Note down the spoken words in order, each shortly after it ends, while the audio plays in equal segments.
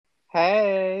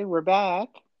Hey, we're back.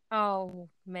 Oh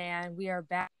man, we are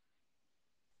back.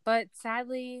 But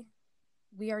sadly,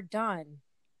 we are done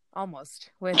almost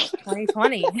with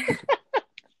 2020.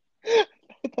 I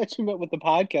thought you meant with the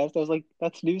podcast. I was like,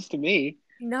 that's news to me.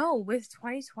 No, with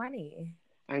 2020.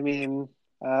 I mean,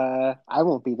 I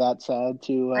won't be that sad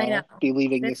to I know. be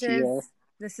leaving This this is year.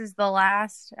 this is the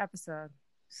last episode.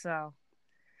 So,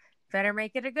 better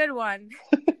make it a good one.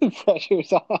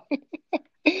 Pressure's on.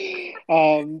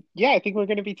 Yeah, I think we're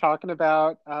going to be talking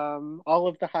about all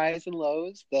of the highs and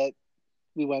lows that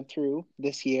we went through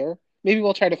this year. Maybe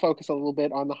we'll try to focus a little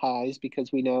bit on the highs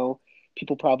because we know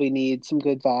people probably need some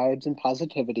good vibes and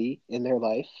positivity in their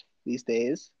life these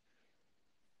days.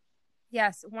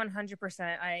 Yes,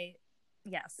 100%.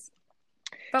 Yes.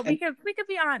 But we And could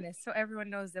be honest so everyone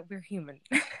knows that we're human.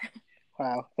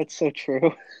 wow, that's so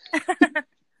true.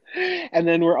 And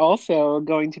then we're also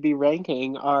going to be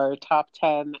ranking our top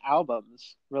 10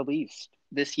 albums released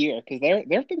this year because there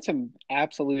have been some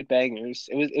absolute bangers.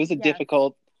 It was a Yes.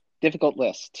 difficult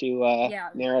list to Yeah,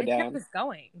 narrow it kept down. us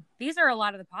going. These are a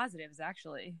lot of the positives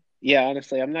actually. Yeah,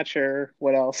 honestly, I'm not sure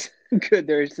what else good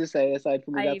there is to say aside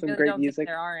from we got I some really great don't think music.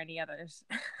 there are any others.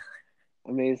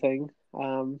 Amazing.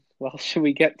 Well, should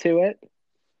we get to it?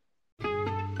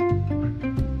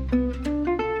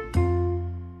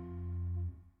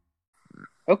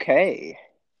 Okay.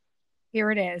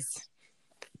 Here it is.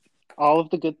 All of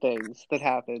the good things that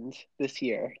happened this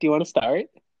year. Do you want to start?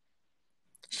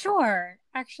 Sure.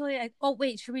 Actually, oh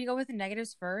wait, should we go with the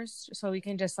negatives first so we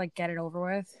can just like get it over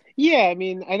with? Yeah, I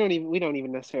mean, we don't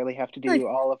even necessarily have to Like do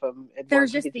all of them at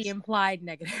there's once. We just could the just, implied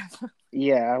negative.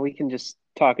 yeah, we can just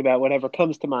talk about whatever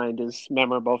comes to mind as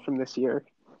memorable from this year.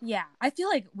 Yeah, I feel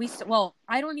like well,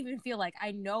 I don't even feel like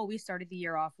I know we started the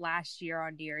year off last year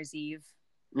on New Year's Eve.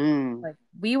 Mm. Like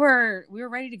we were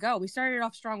ready to go. We started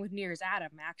off strong with New Year's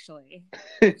Adam actually,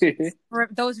 which is for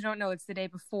those who don't know, it's the day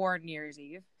before New Year's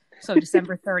Eve. So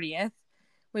December 30th.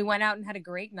 We went out and had a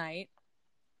great night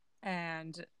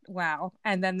and wow.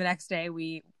 And then the next day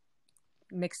we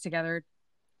mixed together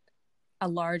a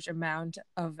large amount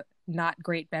of not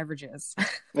great beverages.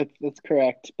 That's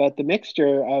correct. But the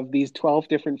mixture of these 12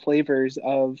 different flavors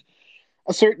of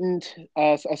a certain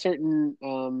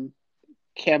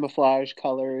camouflage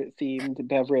color themed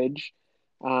beverage,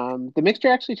 the mixture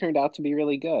actually turned out to be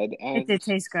really good. It And did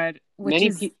taste good, which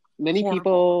is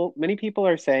horrible. many people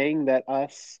are saying that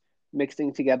us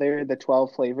mixing together the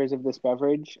 12 flavors of this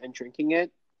beverage and drinking it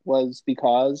was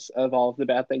because of all of the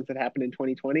bad things that happened in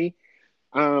 2020.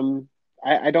 Um,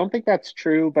 I don't think that's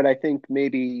true, but I think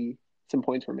maybe some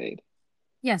points were made.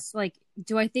 Yes, like,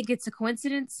 do I think it's a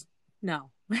coincidence? No.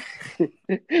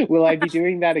 Will I be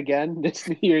doing that again this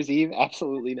New Year's Eve?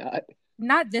 Absolutely not.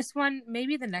 Not this one,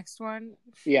 maybe the next one.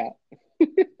 Yeah.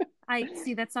 I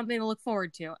see that's something to look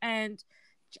forward to. And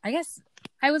I guess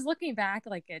I was looking back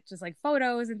like at just like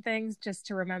photos and things just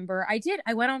to remember.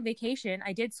 I went on vacation.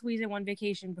 I did squeeze in one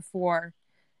vacation before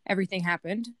everything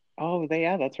happened. Oh,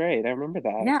 yeah, that's right. I remember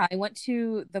that. Yeah, I went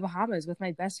to the Bahamas with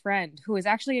my best friend who is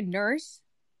actually a nurse.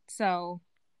 So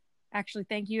actually,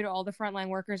 thank you to all the frontline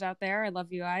workers out there. I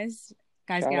love you guys.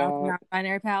 Guys, Shout gals, out.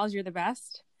 non-binary pals, you're the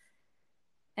best.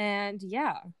 And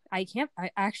yeah, I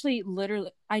actually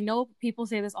literally, I know people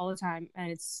say this all the time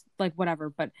and it's like, whatever,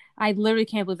 but I literally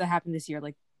can't believe that happened this year.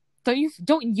 Like,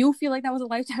 don't you feel like that was a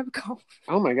lifetime ago?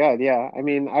 Oh my God, yeah. I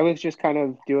mean, I was just kind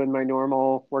of doing my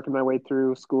normal, working my way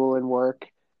through school and work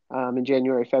in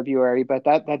January, February, but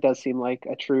that does seem like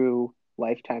a true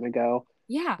lifetime ago.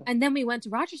 Yeah. And then we went to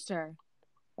Rochester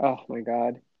Oh my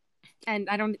God. and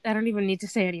I don't even need to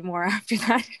say anymore after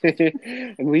that.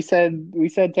 And we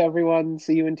said to everyone,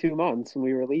 see you in 2 months when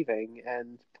we were leaving,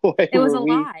 and boy, It was were a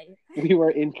lie. we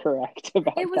were incorrect It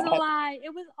about was a that. lie.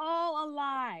 It was all a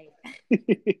lie.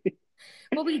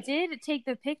 But we did take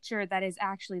the picture that is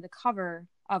actually the cover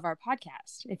of our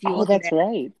podcast. If you Oh, look at that's it,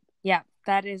 right. yeah,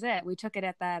 that is it. We took it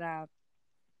at that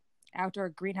outdoor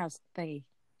greenhouse thingy.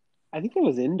 I think it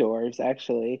was indoors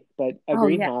actually, but a Oh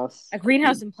yeah, greenhouse. a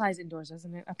greenhouse implies indoors,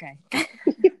 doesn't it? Okay,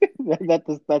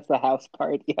 That's the house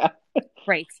part, yeah.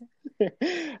 great.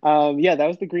 Yeah, that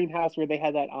was the greenhouse where they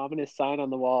had that ominous sign on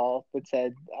the wall that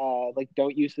said, like,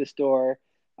 don't use this door.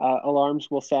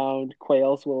 Alarms will sound,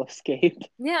 quails will escape.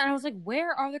 Yeah, and I was like,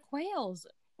 where are the quails?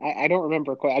 I don't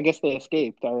remember quite. I guess they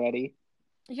escaped already.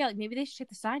 Yeah, like maybe they should take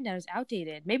the sign down. It's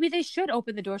outdated. Maybe they should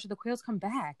open the door so the quails come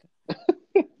back.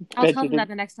 I'll Bet tell you them that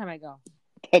did, the next time I go.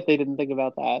 bet they didn't think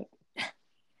about that.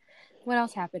 What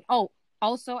else happened? Oh,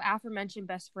 also aforementioned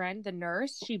best friend, the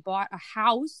nurse, she bought a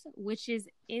house, which is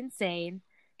insane.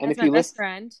 And That's if my you best listen,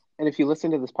 friend. and if you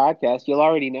listen to this podcast, you'll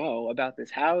already know about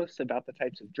this house, about the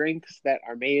types of drinks that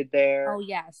are made Oh there.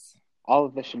 yes. All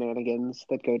of the shenanigans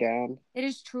that go down. It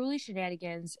is truly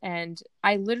shenanigans, and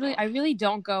I really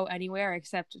don't go anywhere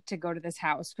except to go to this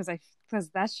house because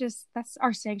that's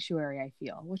our sanctuary. I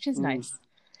feel, which is Mm. nice.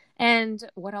 And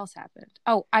what else happened?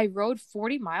 Oh, I rode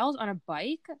 40 miles on a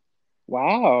bike. I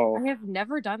Wow. have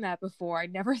never done that before. I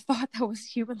never thought that was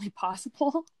humanly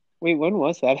possible. Wait, when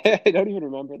was that? I don't even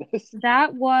remember this.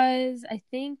 That was, I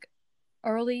think,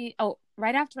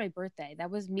 right after my birthday. That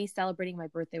was me celebrating my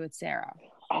birthday with Sarah.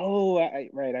 Oh,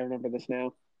 right. I remember this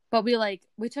now. But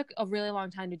we took a really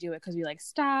long time to do it because we like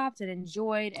stopped and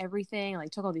enjoyed everything,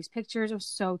 like took all these pictures. It was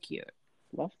so cute.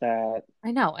 Love that.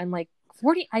 I know. And like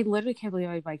 40, I literally can't believe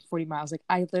I biked 40 miles. Like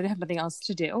I literally have nothing else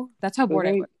to do. That's how bored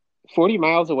I Literally was. 40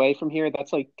 miles away from here.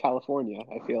 That's like California,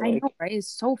 I feel I know, like. right? It's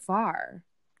so far.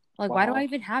 Like, why do I Wow.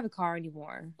 even have a car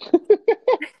anymore?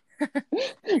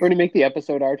 We're gonna make the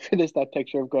episode art for this that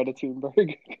picture of Greta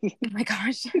Thunberg. Oh my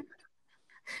gosh.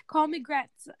 Call me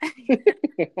Gretz.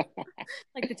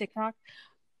 Like the TikTok.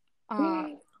 Uh,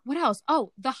 what else?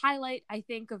 Oh, the highlight, I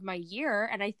think, of my year,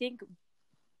 and I think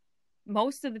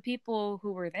most of the people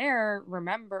who were there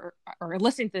remember or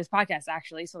listening to this podcast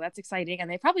actually, so that's exciting, and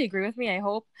they probably agree with me, I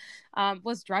hope,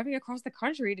 was driving across the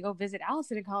country to go visit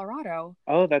Allison in Colorado.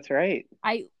 Oh, that's right.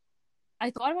 I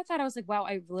I thought about that. I was like, wow,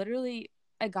 I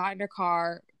got in a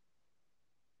car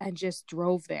and just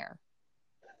drove there.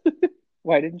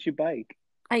 Why didn't you bike?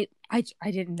 I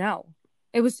didn't know.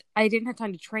 I didn't have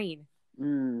time to train.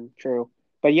 True.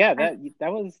 But yeah, I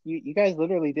that was you guys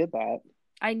literally did that.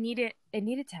 it needed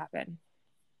to happen.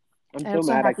 I'm And I'm so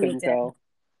so mad I happy it couldn't did. go.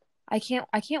 I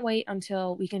can't wait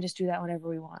until we can just do that whenever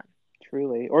we want.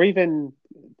 Truly. Or even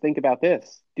think about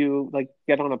this. Do like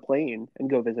get on a plane and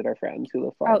go visit our friends who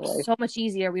live far Oh, away. so much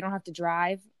easier. We don't have to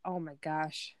drive. Oh my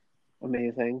gosh.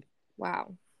 Amazing.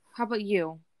 Wow. How about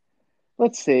you?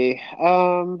 Let's see.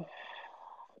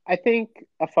 I think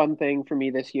a fun thing for me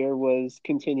this year was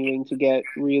continuing to get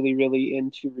really, really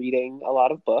into reading a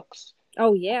lot of books.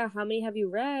 Oh yeah, how many have you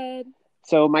read?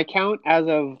 So my count as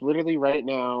of literally right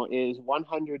now is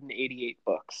 188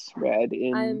 books read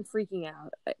in, I'm freaking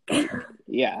out.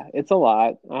 yeah, it's a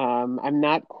lot. I'm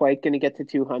not quite going to get to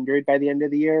 200 by the end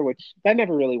of the year, which that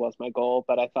never really was my goal,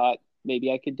 but I thought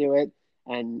maybe I could do it,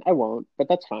 and I won't, but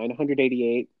that's fine.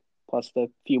 188 plus the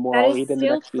few more That I'll is read in the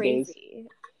still next few days. crazy.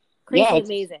 Yeah, Crazy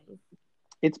amazing.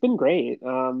 it's been great.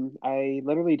 I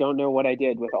literally don't know what I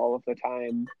did with all of the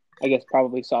time. I guess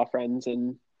probably saw friends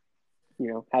and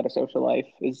had a social life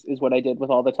is what I did with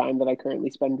all the time that I currently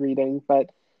spend reading. But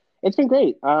it's been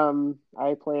great.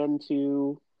 I plan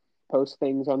to post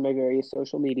things on my various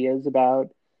social medias about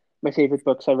my favorite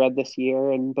books I read this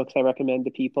year and books I recommend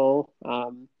to people.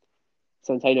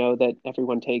 Since I know that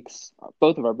everyone takes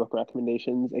both of our book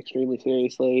recommendations extremely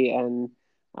seriously and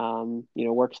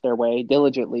works their way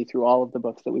diligently through all of the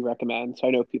books that we recommend. So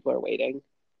I know people are waiting.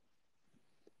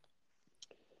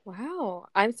 Wow,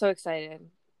 I'm so excited.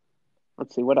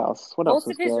 Let's see what else. What else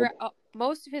was good?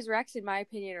 Most of his recs, in my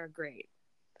opinion, are great.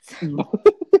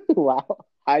 Wow,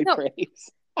 high No,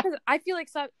 praise. because I feel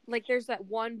like there's that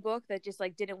one book that just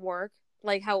like didn't work.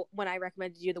 Like how when I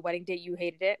recommended you The Wedding Date, you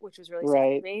hated it, which was really sad to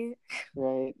Right, me.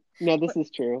 right. No, this But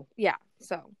is true. yeah,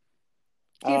 so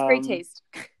he has great Um, taste.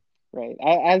 right.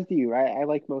 As do you. I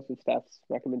like most of Steph's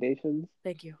recommendations.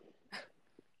 Thank you.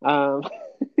 Um,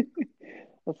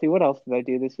 let's see, what else did I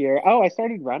do this year? Oh, I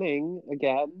started running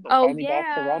again. I'm Oh finally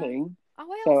back to yeah. running.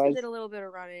 Oh, I So also as did a little bit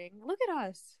of running. Look at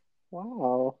us.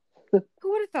 wow,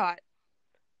 Who would have thought?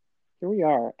 here we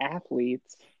are,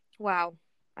 athletes, Wow.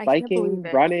 I can't believe biking,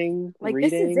 it. running, Like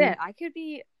this is it. reading. I could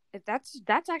be if that's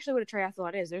actually what a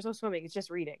triathlon is. There's no swimming, it's just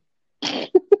reading.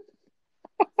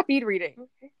 Speed reading.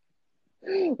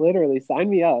 Literally, sign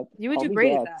me up. You would Call do me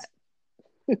great at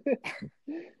Gretz.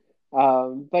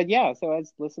 that. But yeah, so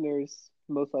as listeners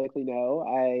most likely know,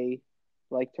 I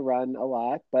like to run a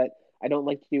lot, but I don't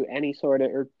like to do any sort of,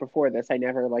 or before this, I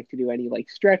never like to do any like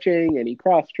stretching, any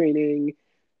cross training,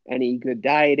 any good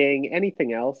dieting,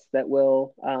 anything else that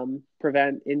will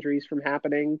prevent injuries from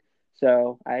happening.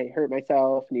 So I hurt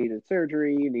myself, needed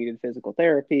surgery, needed physical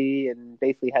therapy, and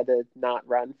basically had to not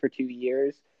run for 2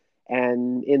 years.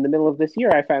 And in the middle of this year,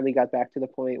 I finally got back to the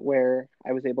point where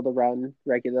I was able to run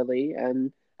regularly.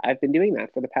 And I've been doing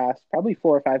that for the past probably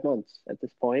 4 or 5 months at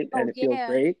this point, and Oh it feels yeah.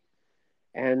 great.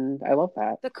 And I love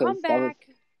that The because that was, comeback.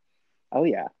 oh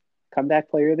yeah, comeback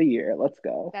player of the year. Let's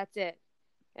go. That's it.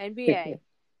 NBA.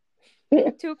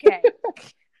 2K.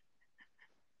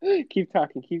 Keep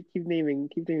talking. Keep naming.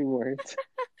 Keep naming words.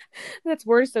 That's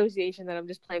word association that I'm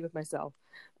just playing with myself.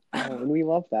 Oh, and we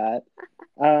love that.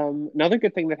 Another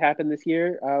good thing that happened this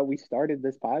year, we started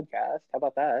this podcast. How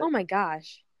about that? Oh my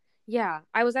gosh. Yeah,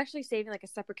 I was actually saving like a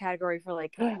separate category for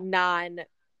like non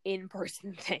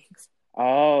in-person things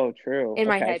Oh, true. in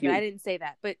my Okay. head, but I didn't say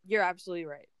that. But you're absolutely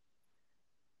right.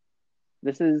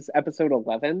 This is episode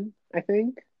 11, I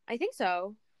think. I think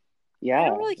so. I don't Yeah.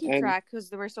 really keep And track because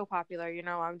they were so popular.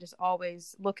 I'm just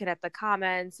always looking at the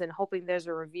comments and hoping there's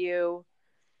a review.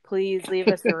 Please leave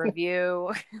us a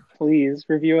review. please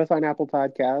review us on Apple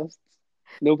Podcasts.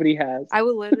 Nobody has. I'll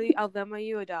Venmo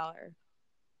you $1.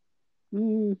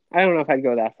 I don't know if I'd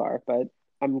go that far, but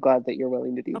I'm glad that you're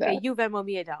willing to do Okay, that. you Venmo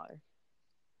me $1.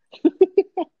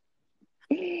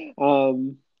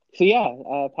 Um, so yeah,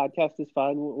 podcast is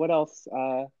fun. What else?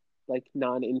 Like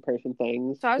non-in-person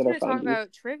things So I was that are going to fun talk to you?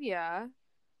 about trivia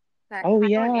that Oh Kyle and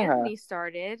yeah, Anthony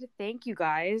started. Thank you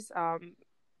guys.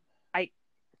 I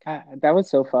God, that was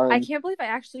so I fun. can't believe I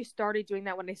actually started doing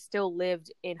that when I still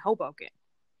lived in Hoboken.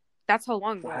 That's how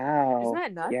long ago. Isn't Wow.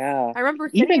 that nuts? Yeah. I remember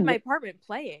sitting in Even my apartment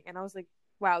playing, and I was like,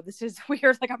 "Wow, this is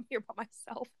weird. Like I'm here by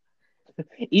myself."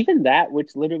 even that,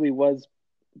 which literally was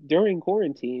during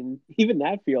quarantine, even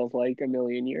that feels like a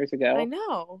million years I ago.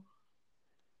 know.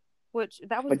 Which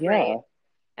that was But great, yeah,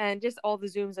 and just all the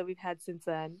zooms that we've had since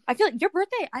then. I feel like your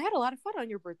birthday. I had a lot of fun on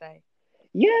your birthday.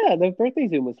 yeah, the birthday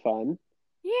Zoom was fun.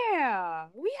 Yeah,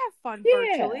 we have fun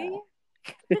virtually.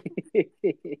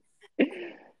 Yeah.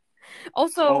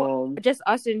 Also, um, just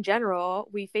us in general,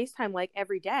 we FaceTime like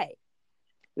every day,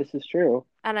 this is true.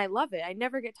 and I love it. I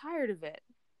never get tired of it.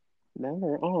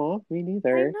 Never. Oh, me I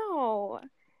neither. know.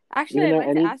 Actually, Even I though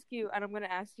meant to any. ask you, and I'm going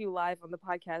to ask you live on the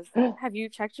podcast. Have you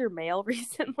checked your mail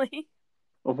recently?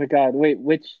 Oh my God. Wait,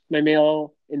 my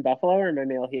mail in Buffalo or my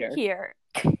mail here? Here.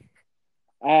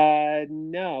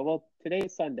 No. Well,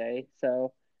 today's Sunday,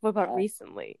 so What about uh,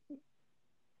 recently?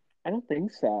 I don't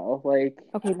think so. Like,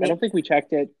 Okay, I don't think we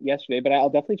checked it yesterday, but I'll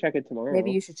definitely check it maybe tomorrow.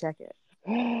 you should check it.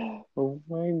 Oh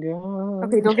my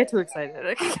Okay, God. don't get too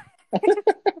excited.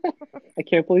 I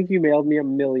can't believe you mailed me $1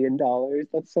 million.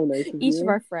 That's so nice of Each of you.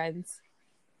 our friends.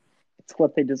 It's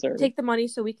what they deserve. Take the money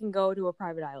so we can go to a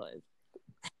private island.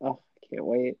 Oh, I can't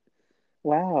wait.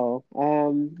 Wow.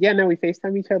 Yeah, no, we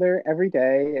FaceTime each other every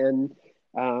day, and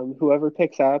whoever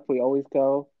picks up, we always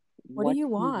go, What do "What you do you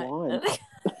want? want?"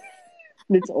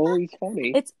 And it's always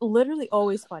funny. It's literally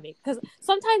always funny because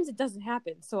sometimes it doesn't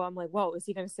happen. So I'm like, whoa, is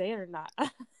he going to say it or not?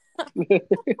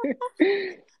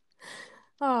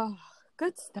 Oh,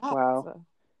 good stuff. Wow.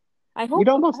 I hope You'd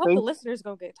I almost hope the think, listeners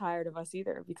don't get tired of us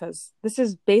either because this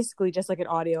is basically just like an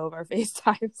audio of our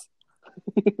FaceTimes.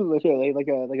 literally, like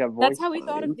a That's voice how we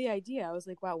thought of line. the idea. I was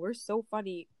like, wow, we're so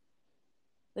funny.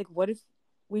 Like, what if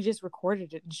we just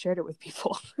recorded it and shared it with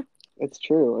people? It's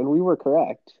true, and we were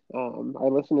correct. Our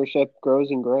listenership grows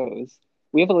and grows.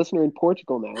 We have a listener in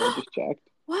Portugal now. I just checked.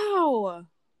 Wow.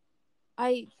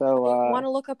 I So, I want to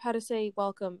look up how to say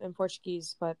welcome in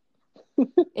Portuguese, but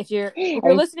if you're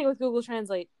I listening with Google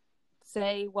Translate,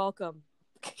 say welcome.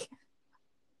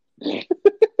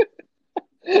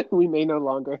 we may no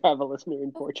longer have a listener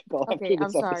in Portugal Okay, after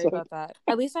I'm this sorry episode. about that.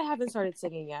 At least I haven't started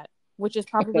singing yet, which is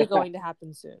probably going to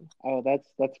happen soon. Oh,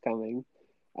 that's coming.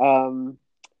 Um,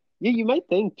 yeah, you might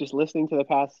think just listening to the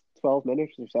past 12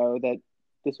 minutes or so that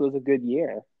this was a good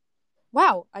year.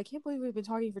 Wow, I can't believe we've been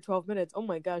talking for 12 minutes. Oh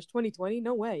my gosh, 2020?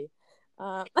 No way.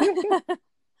 Uh,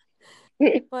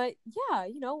 but yeah,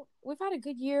 we've had a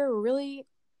good year. We're really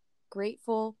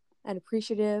grateful and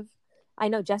appreciative. I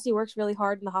know Jesse works really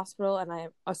hard in the hospital, and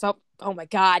oh my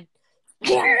God.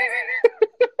 Damn it.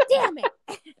 Damn it.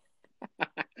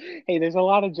 Hey, there's a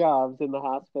lot of jobs in the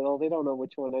hospital. They don't know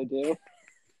which one I do.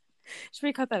 Should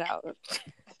we cut that out?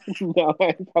 No,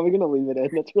 I'm probably gonna leave it in.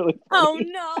 That's really Oh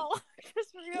funny. no. I just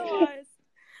realized.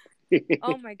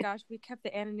 Oh my gosh, we kept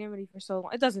the anonymity for so long.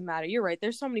 It doesn't matter. You're right.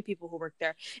 There's so many people who work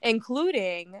there,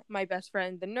 including my best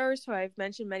friend, the nurse, who I've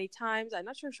mentioned many times. I'm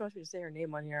not sure if she wants me to say her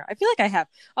name on here. I feel like I have.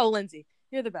 Oh, Lindsay,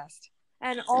 you're the best.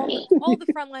 And all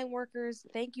the frontline workers,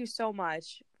 thank you so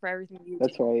much for everything you do.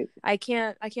 That's right. I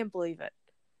can't believe it.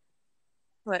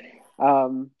 But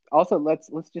Also, let's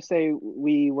just say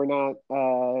we were not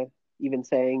even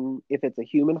saying if it's a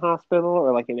human hospital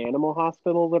or like an animal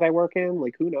hospital that I work in.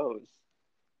 Like, who knows?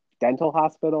 Dental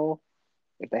hospital,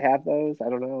 if they have those, I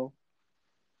don't know.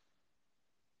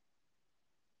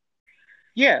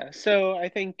 Yeah, so I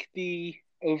think the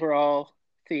overall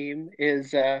theme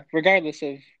is regardless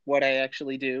of what I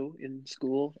actually do in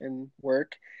school and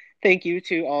work, thank you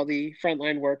to all the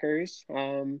frontline workers,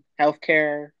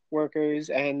 healthcare workers,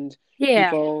 and yeah,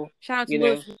 people, shout out to you know,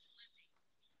 Lewis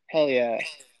hell yeah.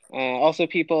 Also,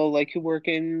 people like who work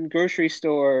in grocery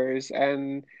stores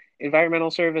and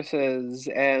environmental services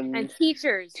and and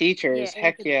teachers. Yeah, teachers.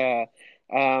 Heck Anthony. yeah.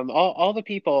 All the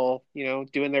people,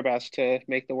 doing their best to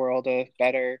make the world a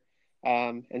better,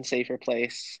 and safer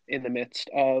place in the midst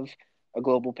of a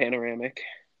global panoramic.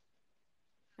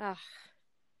 Ugh,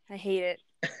 I hate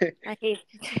it. I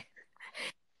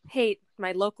hate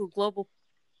my local global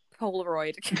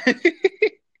Polaroid.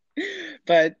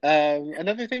 But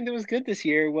another thing that was good this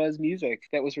year was music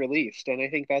that was released, and I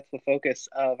think that's the focus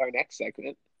of our next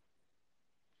segment.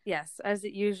 Yes, as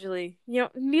it usually,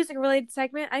 music related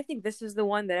segment. I think this is the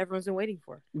one that everyone's been waiting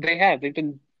for. They've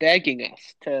been begging us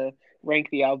to rank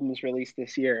the albums released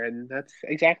this year, and that's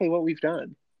exactly what we've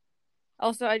done.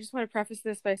 Also, I just want to preface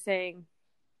this by saying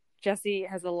Jesse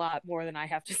has a lot more than I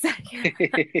have to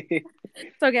say.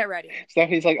 So get ready.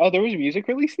 Stephanie's like, oh, there was music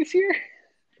released this year?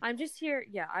 I'm just here.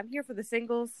 Yeah, I'm here for the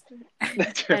singles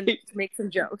That's and right. to make some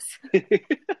jokes.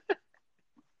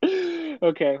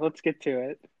 Okay, let's get to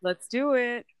it. Let's do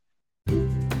it.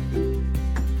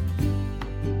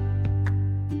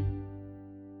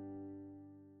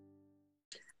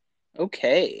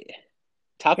 Okay,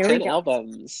 top Here we 10 go.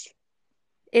 albums.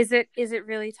 Is it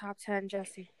really top 10,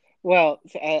 Jesse? Well,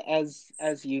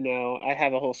 as you know, I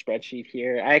have a whole spreadsheet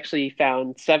here. I actually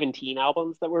found 17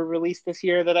 albums that were released this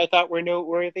year that I thought were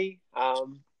noteworthy.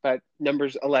 But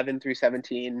numbers 11 through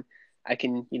 17, I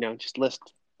can, just list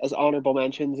as honorable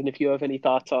mentions. And if you have any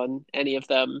thoughts on any of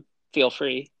them, feel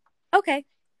free. Okay.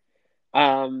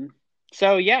 Um,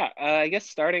 so yeah, I guess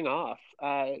starting off,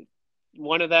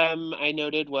 one of them I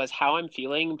noted was "How I'm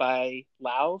Feeling" by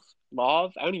Lauv.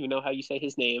 Lauv. I don't even know how you say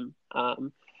his name.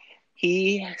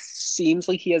 He seems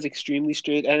like he has extremely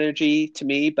straight energy to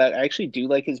me, but I actually do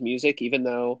like his music, even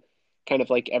though kind of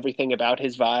like everything about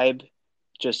his vibe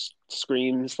just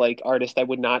screams like artist I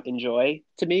would not enjoy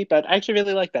to me. But I actually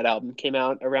really like that album. Came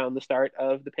out around the start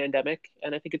of the pandemic,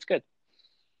 and I think it's good.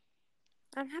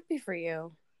 I'm happy for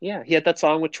you. Yeah, he had that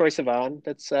song with Troye Sivan.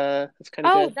 That's kind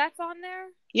of Oh, good. that's on there?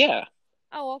 Yeah.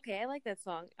 Oh, okay. I like that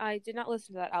song. I did not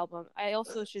listen to that album. I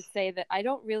also should say that I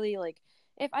don't really like,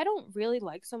 if I don't really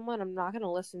like someone, I'm not going to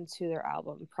listen to their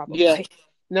album, Yeah. probably.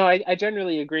 No, I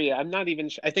generally agree. I'm not even.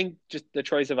 I think just the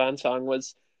Troye Sivan song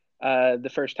was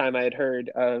the first time I had heard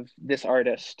of this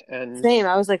artist, and Same.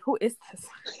 I was like, who is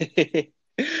this?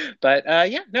 but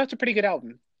yeah, no, it's a pretty good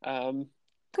album.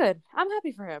 Good. I'm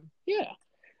happy for him. Yeah.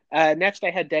 Next,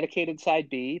 I had "Dedicated Side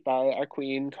B" by our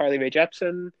queen Carly Rae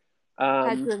Jepsen.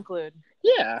 Had Um, to include.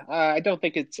 yeah, I don't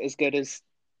think it's as good as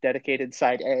 "Dedicated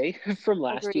Side A" from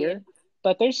last Agreed. year,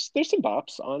 but there's some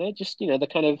bops on it. Just the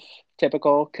kind of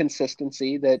typical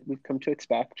consistency that we've come to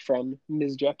expect from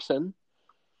Ms. Jepsen.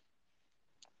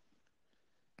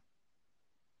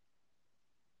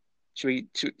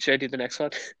 Should I do the next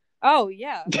one? Oh,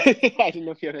 yeah. I didn't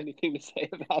know if you have anything to say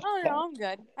about Oh, that. no, I'm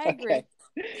good. I Okay.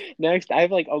 agree. Next, I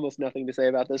have like almost nothing to say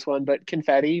about this one, but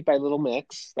 "Confetti" by Little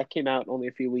Mix, that came out only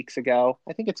a few weeks ago.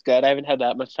 I think it's good. I haven't had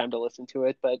that much time to listen to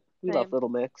it, but we love Same. Little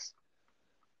Mix.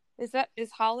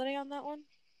 Is Holiday on that one?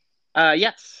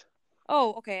 Yes.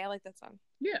 Oh, okay. I like that song.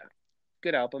 Yeah,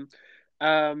 good album.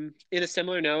 In a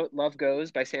similar note, "Love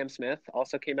Goes" by Sam Smith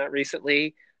also came out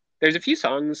recently. There's a few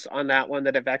songs on that one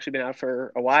that have actually been out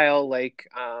for a while, like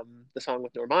the song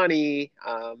with Normani,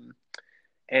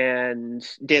 and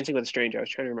 "Dancing with a Stranger." I was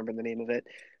trying to remember the name of it.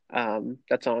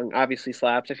 That song obviously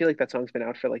slaps. I feel like that song's been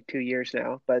out for like 2 years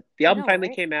now, but the I album know, finally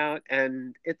right? came out,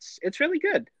 and it's really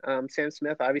good. Sam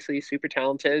Smith, obviously super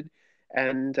talented,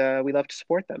 and we love to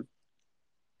support them.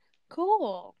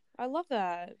 Cool. I love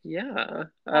that. Yeah,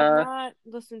 Have not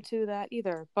listened to that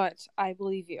either, but I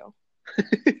believe you.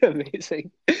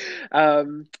 amazing.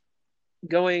 Um,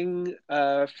 Going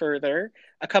further,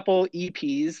 a couple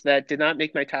EPs that did not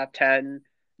make my top 10,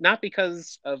 not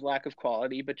because of lack of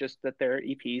quality, but just that they're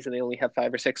EPs and they only have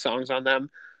 5 or 6 songs on them.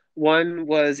 One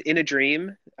was "In a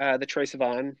Dream," that Troye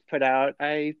Sivan put out.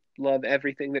 I love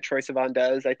everything that Troye Sivan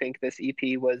does. I think this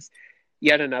EP was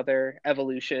yet another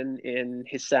evolution in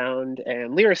his sound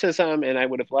and lyricism, and I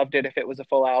would have loved it if it was a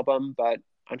full album, but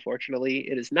unfortunately,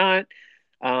 it is not.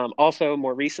 Also,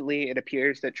 more recently, it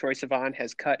appears that Troye Sivan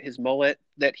has cut his mullet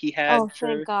that he Oh, had thank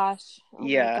for, gosh. Oh my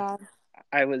yeah, God.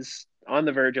 I was on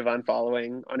the verge of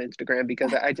unfollowing on Instagram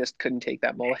because I just couldn't take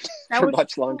that mullet That for was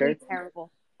much truly longer.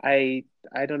 terrible. I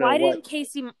I don't know Why what. didn't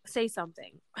Casey say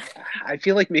something? I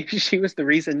feel like maybe she was the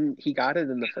reason he got it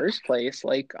in the first place,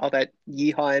 like all that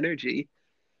yeehaw energy.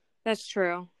 That's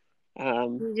true.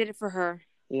 Um, He did it for her.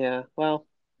 yeah, well,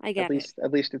 I at get it. least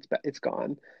at least it's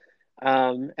gone.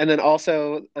 And then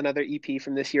also another EP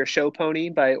from this year, "Show Pony"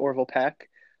 by Orville Peck.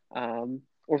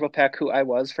 Orville Peck, who I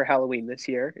was for Halloween this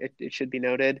year, it should be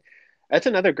noted. That's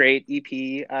another great EP.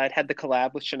 It had the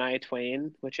collab with Shania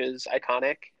Twain, which is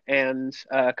iconic, and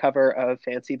a cover of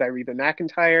 "Fancy" by Reba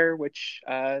McEntire, which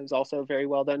is also a very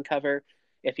well done cover.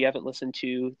 if you haven't listened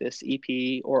to this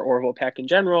EP or Orville Peck in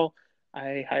general,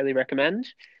 I highly recommend.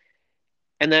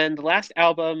 And then the last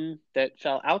album that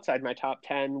fell outside my top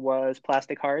 10 was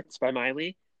Plastic Hearts by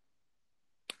Miley.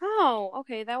 Oh,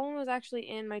 okay. That one was actually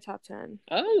in my top 10.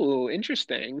 Oh,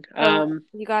 interesting. So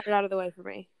you got it out of the way for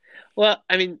me. Well,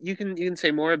 I mean, you can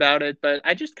say more about it, but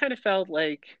I just kind of felt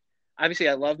like, obviously,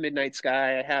 I love Midnight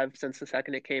Sky. I have since the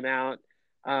second it came out.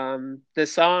 The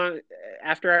song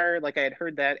after like I had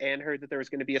heard that and heard that there was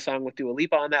going to be a song with Dua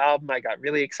Lipa on the album, I got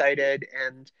really excited,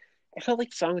 and I felt like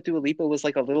the song with Dua Lipa was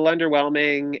like a little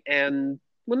underwhelming. And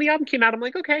when the album came out, I'm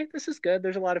like, okay, this is good.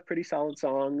 There's a lot of pretty solid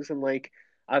songs, and like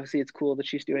obviously it's cool that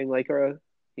she's doing like a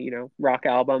rock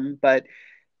album, but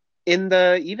in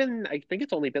the even I think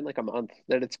it's only been like a month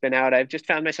that it's been out, I've just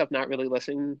found myself not really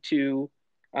listening to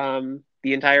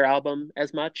the entire album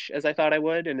as much as I thought I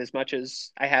would, and as much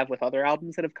as I have with other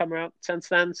albums that have come out since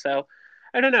then. So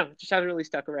I don't know, it just hasn't really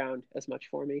stuck around as much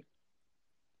for me.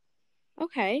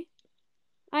 Okay.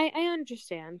 I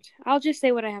understand. I'll just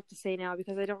say what I have to say now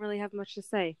because I don't really have much to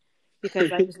say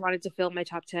because I just wanted to fill my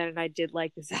top 10 and I did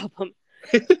like this album.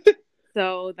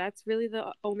 So that's really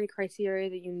the only criteria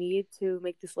that you need to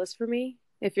make this list for me.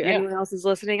 If Yeah. anyone else is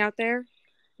listening out there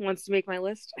wants to make my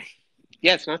list.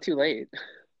 Yeah, it's not too late.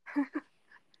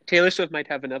 Taylor Swift might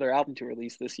have another album to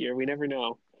release this year. We never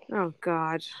know. Oh,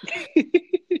 God.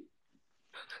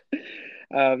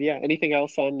 Yeah, anything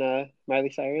else on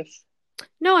Miley Cyrus?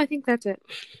 No, I think that's it.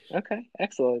 Okay,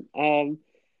 excellent.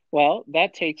 Well,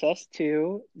 that takes us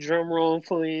to, drum roll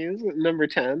please, number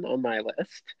 10 on my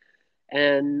list.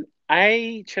 And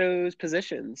I chose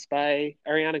Positions by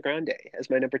Ariana Grande as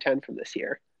my number 10 from this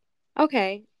year.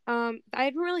 Okay. I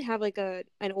don't really have like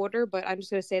an order, but I'm just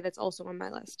gonna say that's also on my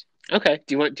list. Okay.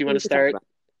 Do you want We to could talk start about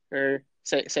or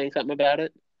saying something about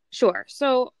it? Sure.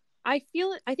 So I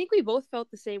think we both felt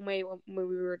the same way when we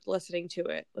were listening to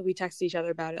it. Like, we texted each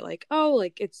other about it, like, oh,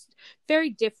 like it's very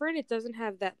different. It doesn't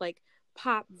have that like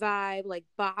pop vibe, like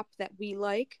bop that we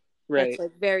like. That's Right.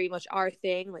 like very much our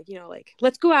thing. Like, like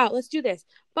let's go out, let's do this.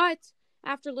 But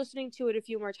after listening to it a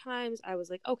few more times, I was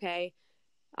like, okay,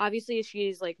 obviously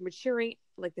she's like maturing.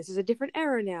 Like, this is a different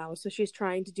era now, so she's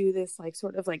trying to do this like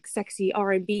sort of like sexy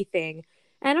R&B thing,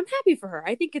 and I'm happy for her.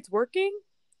 I think it's working.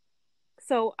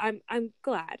 So I'm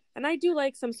glad. And I do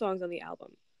like some songs on the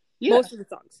album. Yeah. Most of the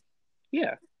songs.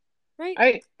 Yeah.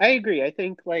 Right? I agree. I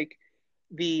think like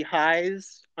the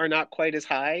highs are not quite as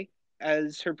high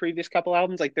as her previous couple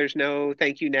albums. Like there's no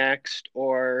Thank You Next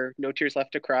or No Tears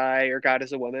Left to Cry or God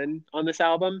is a Woman on this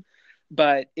album,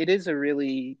 but it is a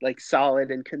really like solid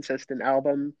and consistent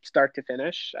album start to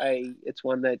finish. I It's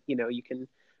one that, you can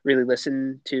really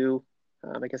listen to.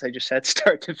 I guess I just said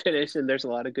start to finish, and there's a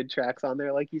lot of good tracks on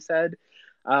there, like you said.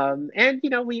 And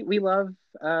we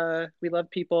love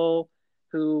people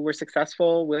who were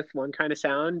successful with one kind of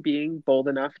sound being bold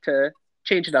enough to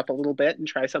change it up a little bit and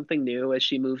try something new as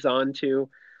she moves on to,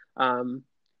 um,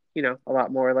 a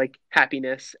lot more like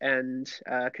happiness and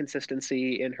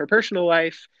consistency in her personal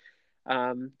life,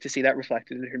 to see that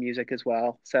reflected in her music as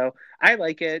well. So I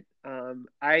like it.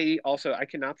 I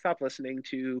cannot stop listening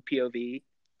to POV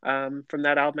from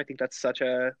that album. I think that's such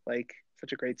a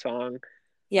great song.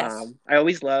 Yes. I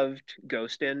always loved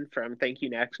Ghostin' from Thank You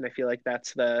Next, and I feel like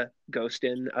that's the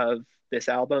Ghostin' of this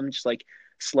album. Just like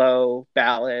slow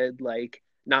ballad, like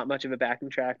not much of a backing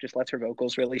track, just lets her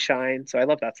vocals really shine. So I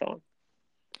love that song.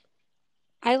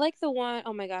 I like the one,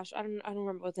 oh my gosh, I don't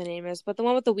remember what the name is, but the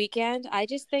one with The Weeknd. I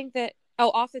just think that,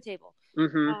 Off the Table.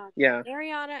 Mm-hmm. Yeah.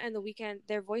 Ariana and The Weeknd,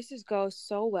 their voices go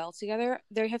so well together.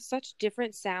 They have such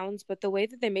different sounds, but the way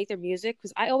that they make their music,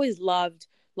 because I always loved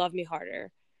Love Me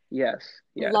Harder. Yes.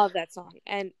 Yes. Love that song.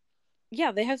 And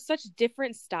yeah, they have such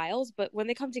different styles, but when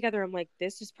they come together, I'm like,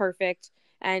 this is perfect.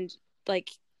 And like,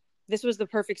 this was the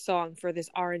perfect song for this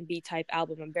R&B type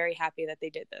album. I'm very happy that they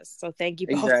did this. So thank you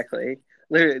both. Exactly.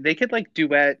 Literally, they could like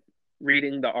duet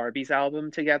reading the Arby's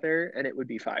album together, and it would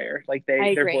be fire. Like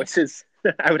I their agree. voices.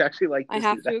 I would actually like I to see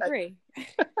have to that. agree.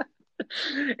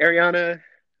 Ariana,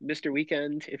 Mr.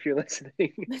 Weekend, if you're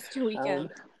listening, Mr. Weeknd.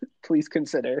 Please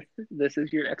consider this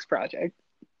is your next project.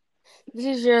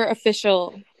 This is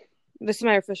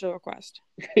my official request.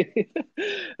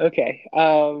 Okay.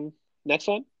 Next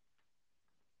one.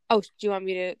 Oh, do you want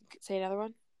me to say another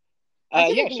one? I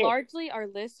feel Yeah, like sure. largely our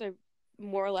lists are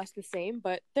more or less the same,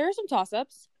 but there are some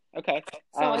toss-ups. Okay.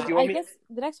 So I guess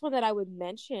the next one that I would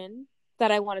mention that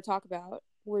I want to talk about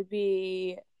would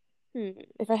be,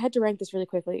 if I had to rank this really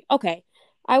quickly. Okay,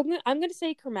 I'm gonna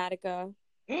say Chromatica,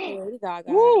 Lady Gaga.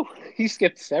 Woo! You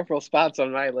skipped several spots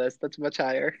on my list. That's much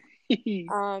higher.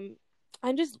 I'm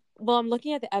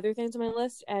looking at the other things on my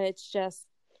list, and it's just,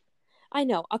 I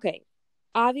know. Okay,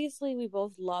 obviously we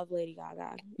both love Lady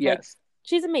Gaga. Like, Yes,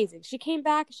 she's amazing. She came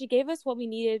back. She gave us what we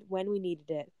needed when we needed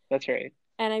it. that's right.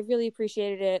 And I really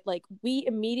appreciated it. Like,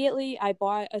 I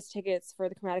bought us tickets for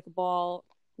the Chromatica Ball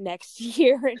next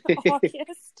year in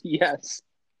August. Yes.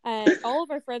 And all of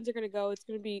our friends are going to go. It's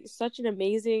going to be such an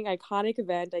amazing, iconic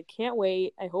event. I can't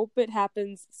wait. I hope it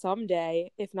happens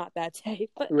someday, if not that day.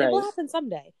 But it will Right. happen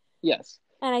someday. Yes.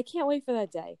 And I can't wait for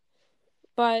that day.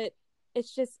 But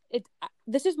it's just,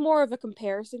 this is more of a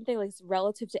comparison thing, like,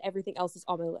 relative to everything else that's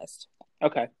on my list.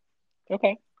 Okay.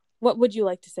 Okay. What would you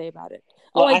like to say about it?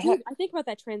 Well, Oh, I do. I think about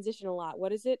that transition a lot.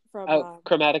 What is it from?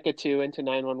 Chromatica 2 into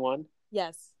 911.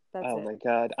 Yes, that's Oh it. my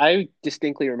God. I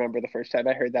distinctly remember the first time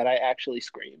I heard that, I actually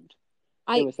screamed. It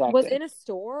I was that was good. in a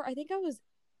store. I think I was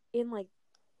in like,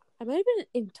 I might have been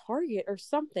in Target or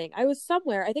something. I was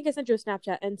somewhere. I think I sent you a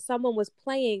Snapchat, and someone was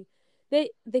playing. They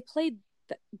played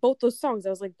both those songs. I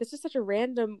was like, this is such a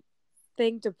random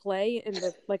thing to play in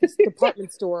the like a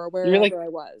department store or You were like, wherever I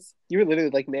was. you were literally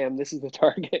like, ma'am, this is the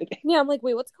Target. Yeah, I'm like,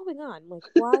 wait, what's going on? I'm like,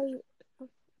 why?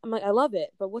 I'm like, I love it,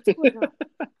 but what's going on?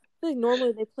 I feel like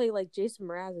normally they play like Jason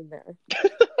Mraz in there.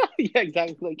 Yeah,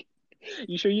 exactly. Like,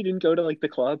 you sure you didn't go to like the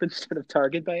club instead of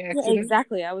Target by Yeah, accident?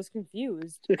 exactly. I was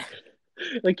confused.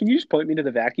 Like, can you just point me to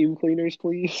the vacuum cleaners,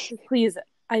 please? Please,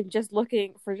 I'm just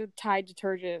looking for Tide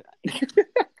detergent.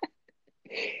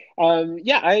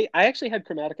 Yeah, I actually had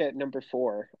Chromatica at number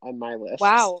 4 on my list.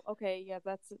 Wow. Okay. Yeah,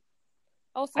 that's.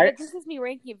 Oh, so I this is me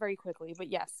ranking it very quickly,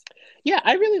 but yes. Yeah,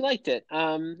 I really liked it.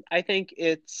 I think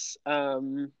it's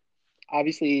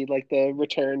obviously like the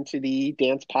return to the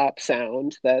dance pop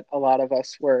sound that a lot of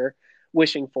us were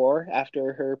wishing for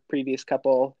after her previous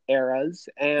couple eras.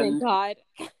 Thank And God.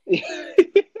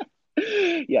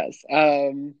 yes,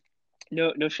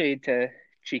 no shade to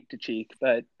cheek,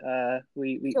 but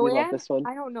we love Joanne, this one.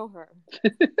 I don't know her.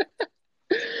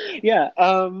 Yeah,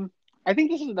 I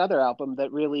think this is another album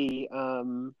that really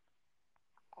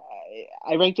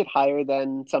I ranked it higher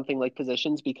than something like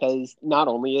Positions because not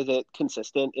only is it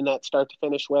consistent in that start to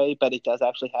finish way, but it does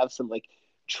actually have some like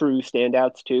true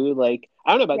standouts too. Like,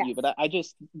 I don't know about Yes. you, but I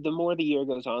just, the more the year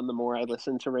goes on, the more I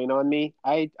listen to Rain on Me.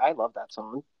 I love that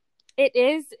song. It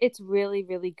is. It's really,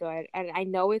 really good. And I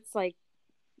know it's like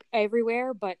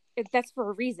everywhere, but that's for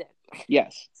a reason.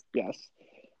 Yes, yes.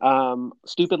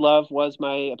 Stupid Love was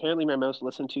apparently my most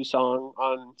listened to song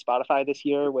on Spotify this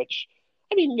year, which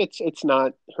I mean it's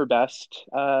not her best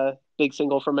big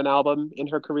single from an album in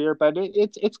her career, but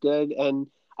it's good. And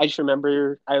I just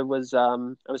remember I was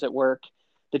at work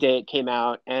the day it came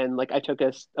out, and like I took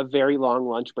a very long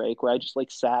lunch break where I just like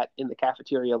sat in the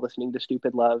cafeteria listening to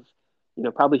Stupid Love,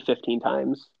 probably 15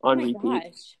 times Oh on my repeat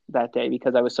gosh. that day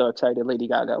because I was so excited Lady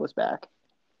Gaga was back.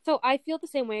 So I feel the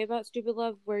same way about Stupid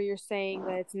Love, where you're saying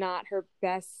that it's not her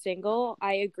best single.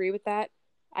 I agree with that.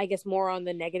 I guess more on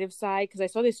the negative side, because I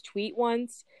saw this tweet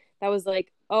once that was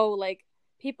like, "Oh, like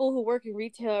people who work in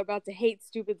retail are about to hate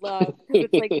Stupid Love because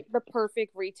it's like the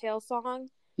perfect retail song."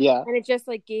 Yeah. And it just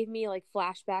like gave me like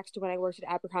flashbacks to when I worked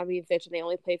at Abercrombie and Fitch, and they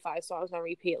only play 5 songs on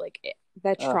repeat.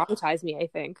 That traumatized me. I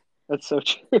think That's so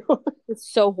true. it's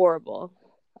so horrible.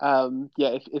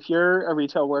 Yeah, if you're a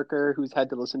retail worker who's had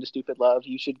to listen to Stupid Love,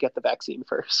 you should get the vaccine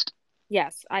first.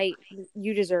 Yes,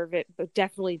 you deserve it, but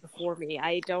definitely before me.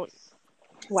 I don't.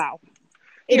 Wow,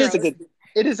 It is a eros. good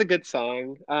it is a good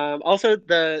song. Also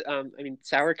I mean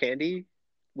Sour Candy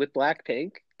with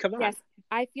Blackpink. Come on. Yes,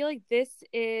 I feel like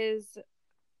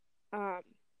um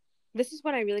this is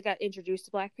when I really got introduced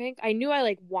to Blackpink. I knew I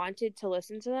like wanted to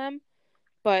listen to them,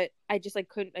 but I just like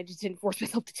couldn't. I just didn't force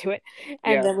myself to do it.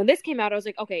 And Yeah. then when this came out, I was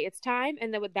like, okay, it's time.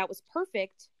 And then that was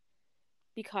perfect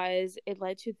because it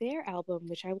led to their album,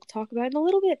 which I will talk about in a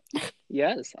little bit.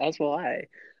 Yes, as will I.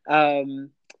 Um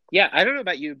yeah, I don't know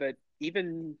about you, but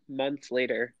even months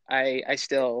later, I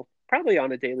still probably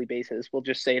on a daily basis will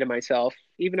just say to myself,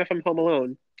 even if I'm home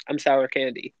alone, I'm sour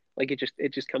candy. Like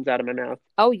it just comes out of my mouth.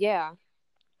 Oh yeah.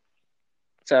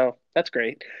 So that's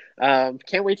great.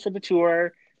 Can't wait for the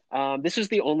tour. This was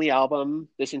the only album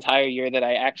this entire year that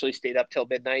I actually stayed up till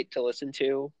midnight to listen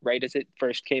to, right as it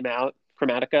first came out,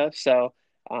 Chromatica. So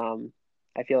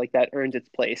I feel like that earned its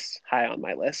place high on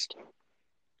my list.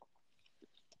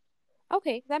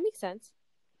 Okay, that makes sense.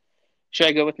 Should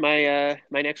I go with my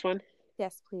next one?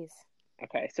 Yes, please.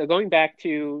 Okay, so going back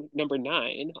to number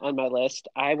 9 on my list,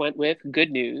 I went with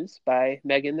 "Good News" by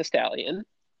Megan Thee Stallion.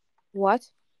 What?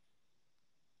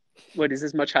 What is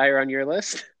this much higher on your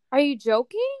list? Are you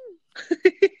joking?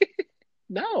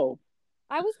 No.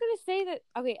 I was gonna say that.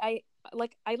 Okay, I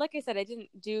said I didn't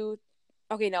do.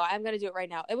 Okay, no, I'm gonna do it right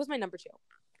now. It was my number 2.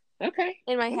 Okay.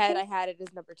 In my head, Okay. I had it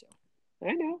as number 2.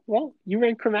 I know. Well, you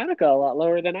ranked Chromatica a lot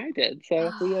lower than I did,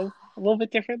 so a little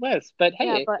bit different list, but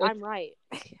Yeah, hey, but it's I'm right.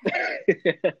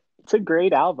 it's a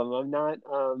great album.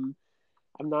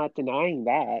 I'm not denying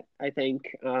that. I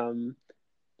think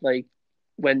like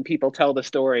when people tell the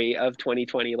story of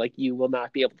 2020, like you will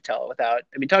not be able to tell it without,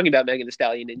 I mean, talking about Megan Thee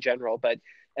Stallion in general, but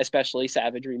especially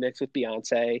Savage Remix with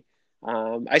Beyonce.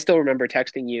 I still remember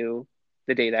texting you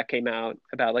the day that came out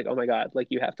about like, oh my God, like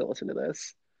you have to listen to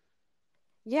this.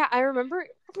 Yeah, I remember.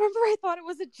 Remember, I thought it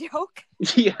was a joke.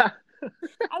 Yeah,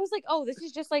 I was like, oh, this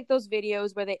is just like those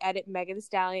videos where they edit Megan Thee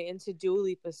Stallion into Dua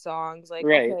Lipa songs. Like,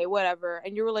 right. okay, whatever.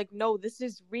 And you were like, no, this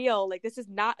is real. Like, this is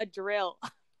not a drill.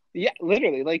 Yeah,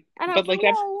 literally. Like, And I but was like,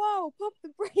 like that, whoa, pump the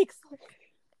brakes.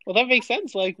 well, that makes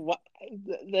sense. Like, what?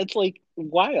 That's like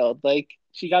wild. Like,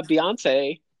 she got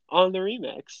Beyonce on the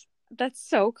remix. That's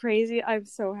so crazy. I'm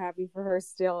so happy for her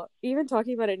still. Even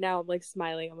talking about it now, I'm like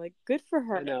smiling. I'm like, good for I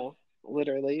her. know,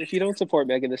 literally. If you don't support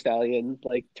Megan Thee Stallion,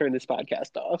 like, turn this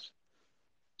podcast off.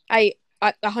 I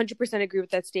 100% agree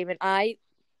with that statement. I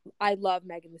love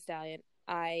Megan Thee Stallion.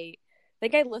 I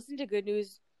think I listen to Good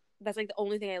News. That's like the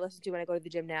only thing I listen to when I go to the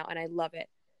gym now, and I love it.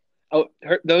 Oh,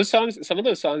 those songs. Some of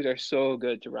those songs are so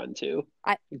good to run to.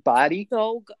 I Body.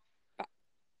 so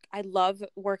I love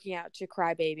working out to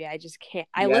Cry Baby. I just can't.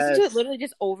 I listen to it Yes, literally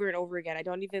just over and over again. I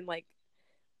don't even like.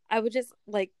 I would just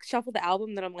like shuffle the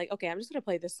album. Then I'm like, okay, I'm just gonna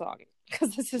play this song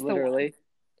because this is the one. literally.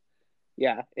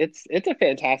 Yeah, it's a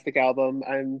fantastic album.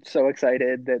 I'm so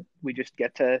excited that we just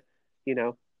get to, you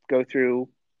know, go through,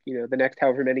 the next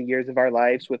however many years of our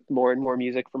lives with more and more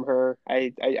music from her.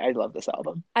 I love this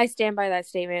album. I stand by that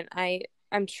statement.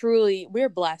 I'm truly we're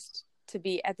blessed to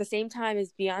be at the same time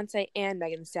as Beyonce and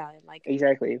Megan Thee Stallion. Like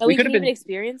Exactly. that We we could can have even been,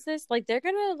 experience this. Like they're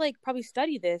gonna like probably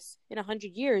study this in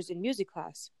 100 years in music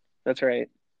class. that's right.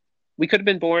 We could have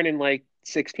been born in like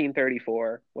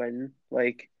 1634 when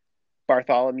like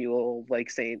Bartholomew, like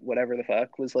Saint, whatever the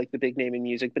fuck, was like the big name in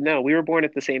music. But no, we were born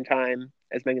at the same time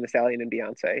as Megan Thee Stallion and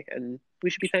Beyonce, and we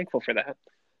should be thankful for that.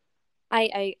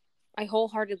 I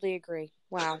wholeheartedly agree.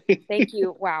 Wow. Thank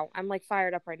you. Wow. I'm like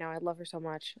fired up right now. I love her so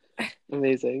much.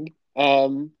 Amazing.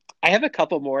 I have a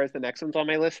couple more as the next ones on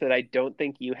my list that I don't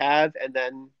think you have, and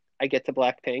then I get to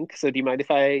Blackpink. So do you mind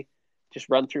if I just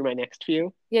run through my next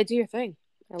few? Yeah, do your thing.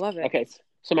 I love it. Okay,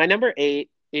 so my number 8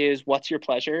 is "What's Your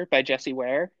Pleasure" by Jessie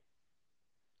Ware.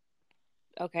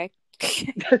 Okay.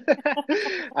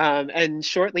 And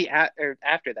shortly or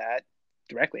after that,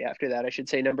 directly after that, I should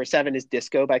say, number 7 is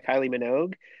 "Disco" by Kylie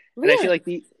Minogue. And I feel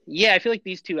Really? like I feel like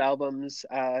these two albums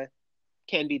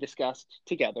can be discussed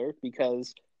together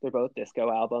because they're both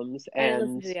disco albums, I didn't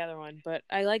listen and to the other one, but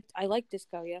I like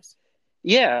disco, yes.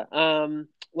 yeah.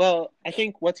 Well, I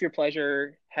think "What's Your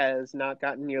Pleasure" has not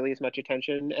gotten nearly as much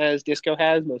attention as disco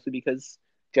has, mostly because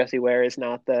Jessie Ware is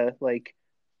not the like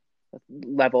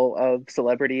level of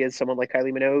celebrity as someone like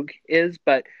Kylie Minogue is,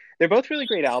 but they're both really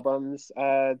great albums.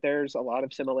 There's a lot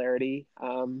of similarity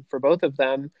for both of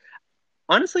them.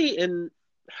 Honestly, in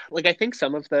like I think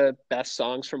some of the best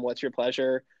songs from "What's Your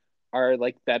Pleasure" are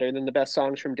like better than the best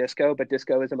songs from Disco, but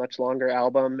Disco is a much longer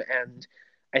album, and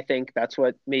I think that's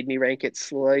what made me rank it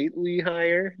slightly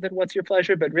higher than "What's Your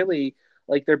Pleasure." But really,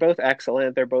 like they're both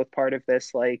excellent. They're both part of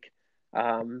this like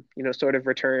sort of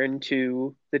return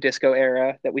to the disco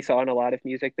era that we saw in a lot of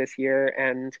music this year,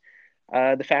 and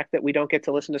the fact that we don't get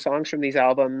to listen to songs from these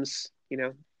albums,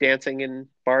 dancing in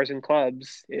bars and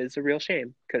clubs is a real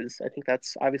shame because I think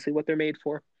that's obviously what they're made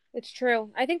for. It's true.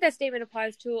 I think that statement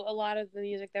applies to a lot of the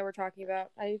music that we're talking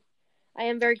about. I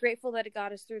am very grateful that it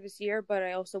got us through this year, but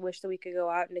I also wish that we could go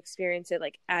out and experience it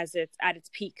like as it's at its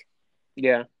peak.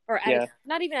 Yeah, Or at yeah, its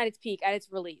not even at its peak, at its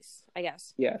release, I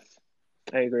guess. yes,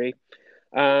 I agree.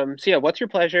 So yeah, What's Your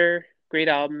Pleasure? Great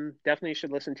album. Definitely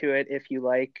should listen to it if you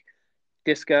like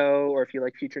disco or if you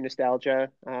like future nostalgia.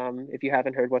 If you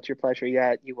haven't heard What's Your Pleasure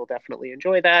yet, you will definitely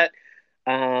enjoy that.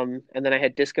 And then I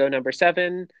had Disco number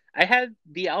 7. I had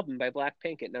the album by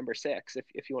Blackpink at number 6.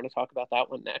 If you want to talk about that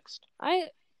one next. I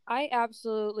I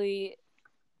absolutely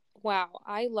wow,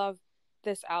 I love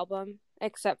this album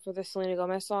except for the Selena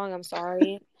Gomez song. I'm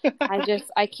sorry.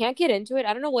 I can't get into it.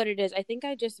 I don't know what it is. I think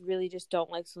I just really just don't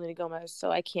like Selena Gomez,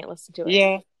 so I can't listen to it.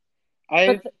 Yeah, But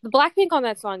I've the Blackpink on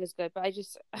that song is good, but I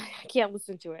can't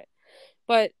listen to it.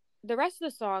 But the rest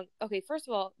of the song, okay, first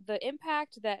of all, the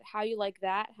impact that How You Like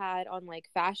That had on like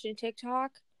fashion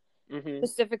TikTok, hmm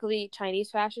specifically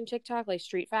Chinese fashion TikTok, like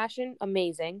street fashion,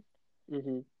 amazing.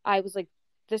 hmm I was like,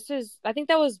 I think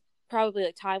that was probably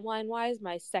like timeline wise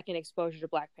my second exposure to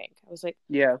Blackpink. I was like,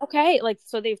 Yeah. okay, like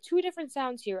so they have two different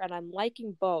sounds here and I'm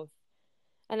liking both.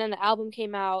 And then the album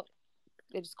came out.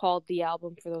 It's called The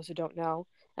Album for those who don't know.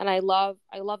 And I love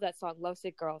that song, Love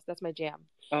Sick Girls. That's my jam.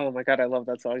 Oh my God, I love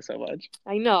that song so much.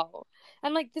 I know.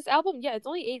 And like this album, yeah, it's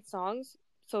only 8 songs,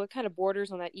 so it kind of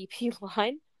borders on that EP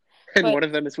line. And But one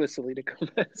of them is with Selena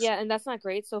Gomez. yeah, and that's not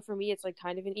great. So for me, it's like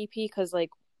kind of an EP because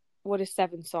like, what is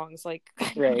 7 songs? Like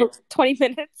Right. 20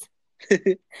 minutes.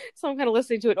 So I'm kind of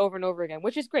listening to it over and over again,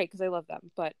 which is great because I love them.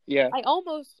 But Yeah, I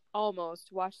almost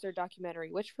watched their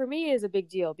documentary, which for me is a big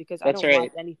deal because I that's don't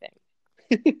watch right.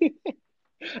 anything.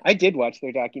 I did watch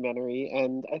their documentary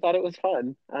and I thought it was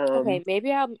fun. Okay,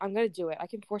 maybe I'm gonna do it. I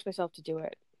can force myself to do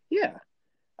it. Yeah.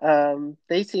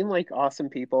 They seem like awesome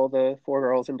people, the 4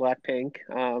 girls in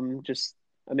Blackpink. Just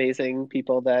amazing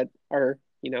people that are,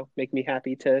 make me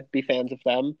happy to be fans of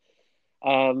them.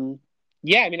 Um,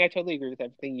 yeah, I mean, I totally agree with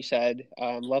everything you said.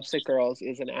 Lovesick Girls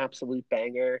is an absolute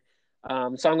banger.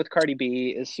 Song with Cardi B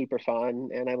is super fun,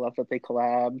 and I love that they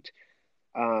collabed.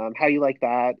 How You Like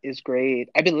That is great.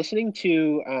 I've been listening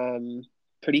to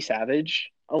Pretty Savage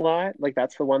a lot. Like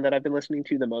that's the one that I've been listening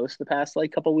to the most the past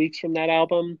like couple weeks from that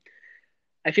album.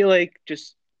 I feel like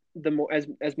just the more as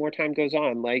more time goes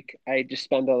on, like I just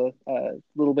spend a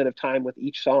little bit of time with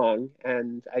each song,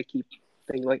 and I keep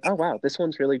thinking like, oh wow, this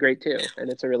one's really great too,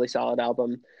 and it's a really solid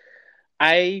album.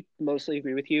 I mostly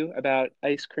agree with you about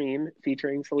Ice Cream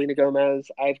featuring Selena Gomez.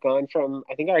 I've gone from,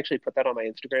 I think I actually put that on my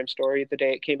Instagram story the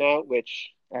day it came out, which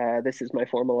this is my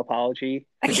formal apology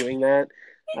for doing that.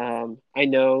 I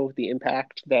know the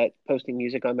impact that posting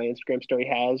music on my Instagram story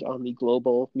has on the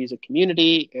global music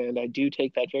community, and I do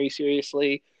take that very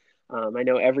seriously. I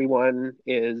know everyone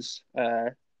is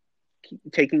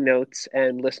taking notes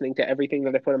and listening to everything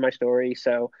that I put on my story.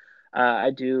 So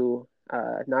I do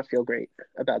not feel great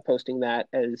about posting that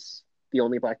as the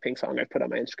only Blackpink song I've put on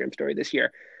my Instagram story this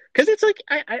year. Because it's like,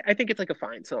 I think it's like a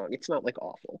fine song. It's not like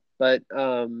awful, but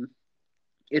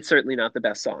it's certainly not the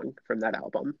best song from that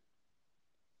album.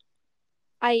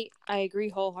 I agree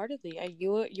wholeheartedly.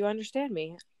 You understand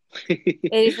me. It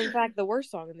is in fact the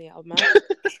worst song in the album.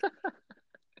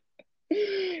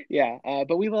 Yeah,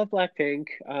 but we love Blackpink.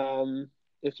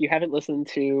 If you haven't listened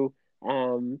to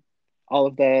all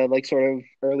of the like sort of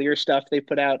earlier stuff they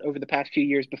put out over the past few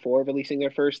years before releasing their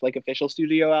first like official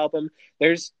studio album,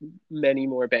 there's many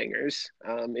more bangers.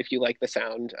 If you like the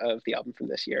sound of the album from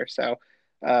this year, so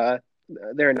uh,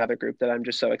 they're another group that I'm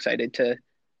just so excited to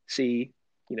see,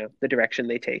 the direction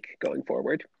they take going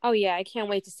forward. Oh yeah, I can't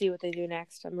wait to see what they do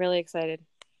next. I'm really excited.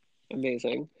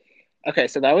 Amazing. Okay,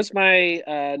 so that was my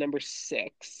number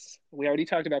 6. We already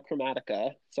talked about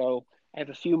Chromatica, so I have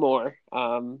a few more.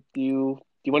 Do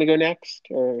you want to go next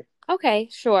or? Okay,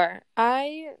 sure.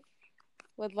 I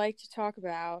would like to talk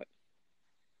about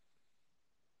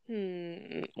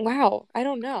wow, I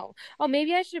don't know. Oh,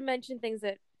 maybe I should mention things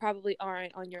that probably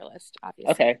aren't on your list, Okay,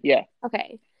 obviously. yeah.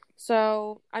 Okay.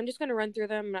 So I'm just going to run through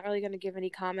them. I'm not really going to give any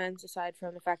comments aside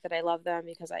from the fact that I love them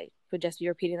because I would just be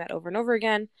repeating that over and over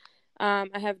again. I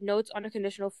have Notes on a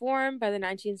Conditional Form by the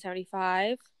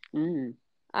 1975. Mm.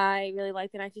 I really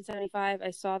like the 1975.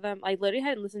 I saw them. I literally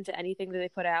hadn't listened to anything that they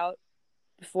put out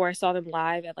before I saw them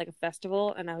live at like a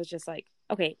festival, and I was just like,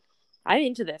 okay, I'm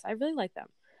into this. I really like them.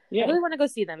 I Yeah, really want to go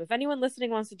see them. If anyone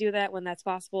listening wants to do that when that's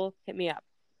possible, hit me up.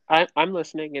 I'm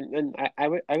listening, and I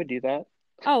would do that.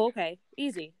 Oh, okay.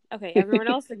 Easy. Okay, everyone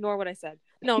else ignore what I said.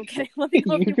 No, I'm kidding. Let me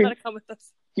know if You you can want to come with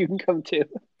us. you can come too.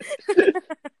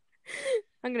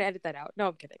 I'm gonna edit that out. No,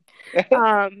 I'm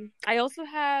kidding. I also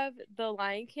have The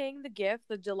Lion King, The Gift,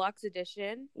 the deluxe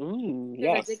edition. Because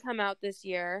that did Yes. come out this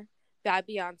year. Bad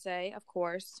Beyonce, of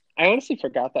course. I honestly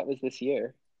forgot that was this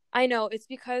year. I know, it's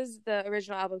because the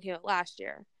original album came out last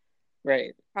year.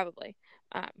 Right. Probably.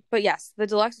 But yes, the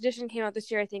deluxe edition came out this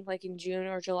year, I think like in June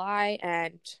or July,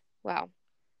 and wow,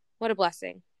 what a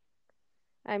blessing.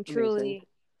 I'm Amazing. truly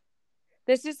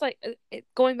this is like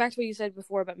going back to what you said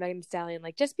before about Megan Thee Stallion,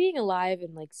 like just being alive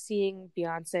and like seeing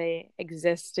Beyonce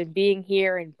exist and being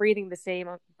here and breathing the same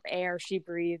air she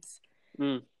breathes.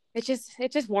 Mm. It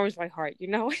just warms my heart, you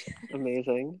know?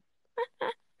 Amazing.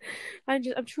 I'm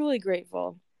truly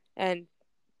grateful. And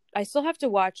I still have to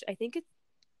watch, I think it's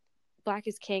Black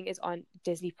is King is on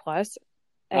Disney Plus.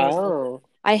 And Oh,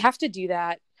 I have to do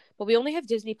that. But we only have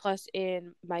Disney Plus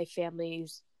in my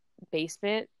family's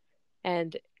basement.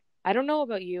 And I don't know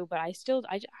about you, but I'm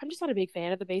just not a big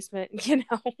fan of the basement, you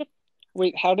know?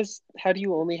 wait. How do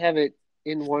you only have it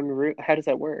in one room? How does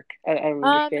that work? I don't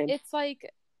understand. It's like,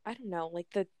 I don't know, like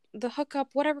the hookup,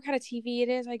 whatever kind of TV it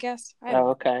is, I guess. I don't Oh, know.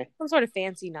 okay. Some sort of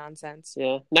fancy nonsense.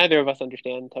 Yeah. Neither of us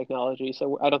understand technology,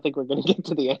 so I don't think we're going to get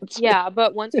to the answer. Yeah,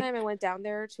 but one time I went down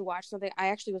there to watch something. I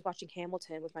actually was watching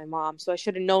Hamilton with my mom, so I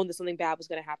should have known that something bad was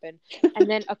going to happen. And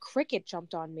then a cricket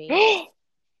jumped on me. Oh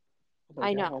my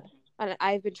I God. know. and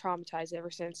I've been traumatized ever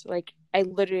since. Like,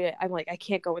 I'm like, I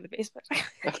can't go in the basement.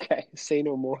 Okay, say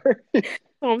no more.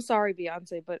 Oh, I'm sorry,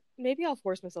 Beyonce, but maybe I'll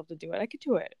force myself to do it. I could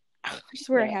do it. I just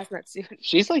wear a Yeah, hazmat suit.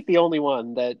 she's like the only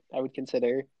one that I would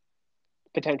consider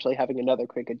potentially having another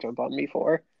cricket jump on me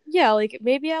for. Yeah, like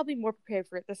maybe I'll be more prepared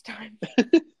for it this time.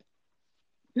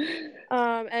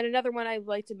 And another one I'd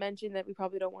like to mention that we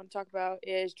probably don't want to talk about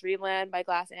is Dreamland by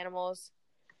Glass Animals.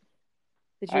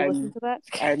 Did you listen I'm to that?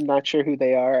 I'm not sure who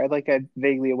they are. I'm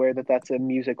vaguely aware that that's a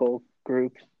musical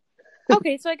group.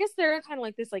 Okay, so I guess they're kind of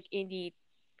like this like indie.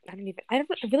 I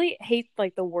really hate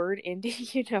like the word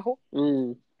indie,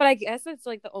 Mm, but I guess it's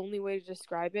like the only way to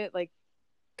describe it, like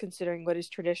considering what is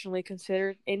traditionally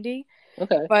considered indie.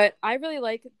 okay. But I really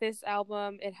like this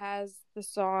album. It has the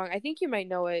song, I think you might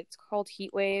know it. It's called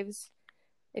Heat Waves.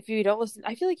 If you don't listen,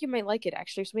 I feel like you might like it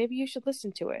actually, so maybe you should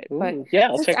listen to it. But Ooh, yeah,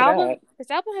 I'll check it out.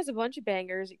 this album has a bunch of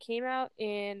bangers. It came out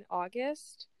in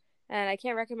August, and I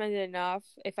can't recommend it enough.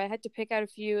 If I had to pick out a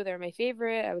few, they're my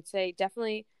favorite. I would say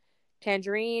definitely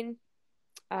Tangerine.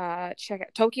 Check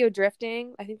out Tokyo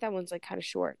Drifting. I think that one's like kind of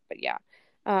short, but yeah.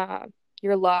 Uh,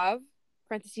 Your Love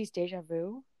 (parentheses Deja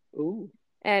Vu). Ooh,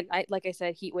 And I, like I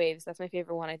said, Heat Waves. That's my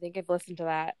favorite one. I think I've listened to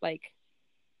that like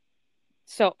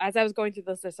so. As I was going through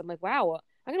this list, I'm like, wow,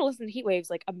 I'm gonna listen to Heat Waves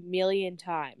like a million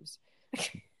times.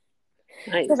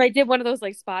 So if nice. I did one of those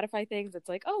like Spotify things, it's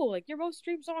like, oh, like your most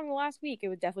streamed song in the last week, it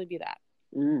would definitely be that.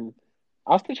 Mm.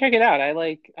 I'll have to check it out.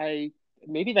 I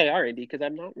maybe they are indie because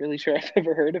I'm not really sure I've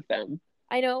ever heard of them.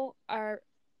 I know our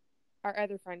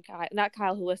other friend Kyle, not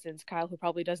Kyle who listens, Kyle who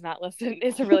probably does not listen,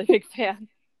 is a really big fan.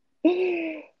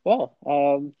 Well,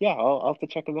 yeah, I'll have to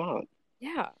check them out.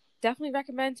 Yeah, definitely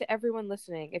recommend to everyone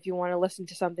listening if you want to listen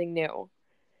to something new.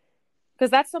 Because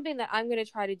that's something that I'm going to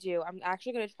try to do. I'm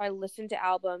actually going to try to listen to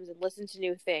albums and listen to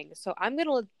new things. So I'm going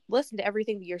to listen to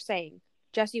everything that you're saying.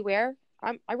 Jesse Ware,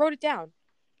 I wrote it down.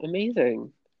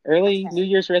 Amazing. Early Okay. New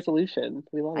Year's resolution.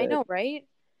 We love I it. know, right?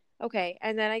 Okay.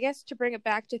 And then I guess to bring it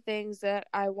back to things that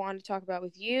I want to talk about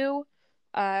with you,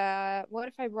 what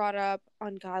if I brought up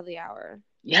Ungodly Hour?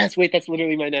 Yes, wait, that's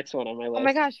literally my next one on my Oh my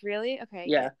list. gosh, really? Okay.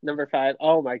 Yeah, number five.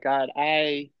 Oh my God,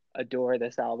 I adore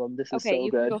this album. This is Okay, so you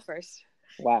can good. go first.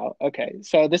 Wow. Okay,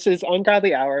 so this is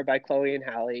Ungodly Hour by Chloe and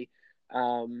Halle.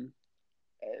 Um,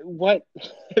 what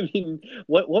I mean,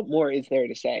 what more is there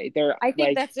to say? They're I think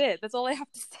like that's it. That's all I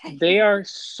have to say. they are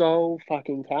so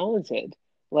fucking talented.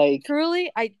 Like,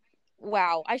 Truly,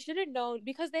 wow. I should have known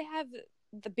because they have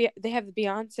the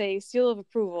Beyonce seal of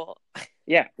approval.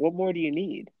 yeah, what more do you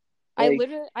need? Like,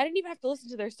 I didn't even have to listen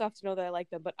to their stuff to know that I like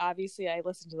them, but obviously I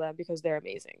listened to them because they're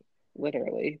amazing.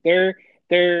 literally.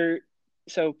 They're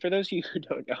so for those of you who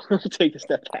don't know, I'll take a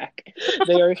step back.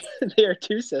 They are they are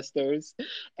two sisters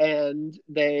and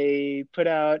they put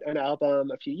out an album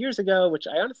a few years ago, which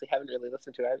I honestly haven't really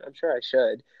listened to. I'm sure I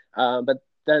should. But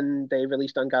then they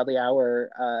released Ungodly Hour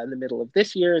in the middle of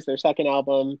this year as their second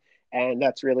album, and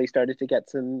that's really started to get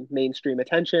some mainstream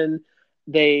attention.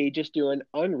 They just do an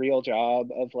unreal job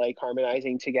of like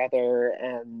harmonizing together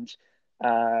and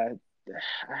uh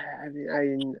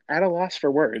I'm at a loss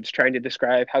for words trying to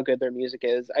describe how good their music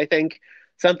is. I think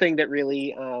something that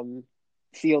really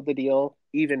sealed the deal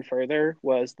even further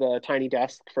was the Tiny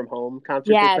Desk from Home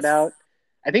concert they put Yes. out.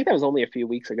 I think that was only a few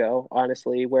weeks ago,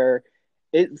 honestly, where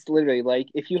it's literally like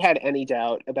if you had any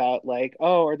doubt about like,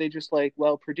 oh, are they just like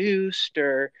well produced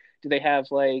or do they have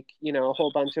like, a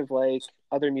whole bunch of like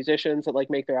other musicians that like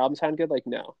make their album sound good? Like,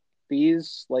 no,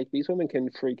 these women can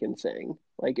freaking sing.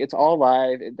 Like it's all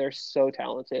live. They're so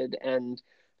talented and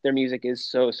their music is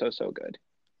so so so good.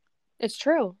 It's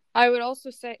true. I would also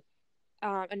say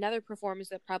another performance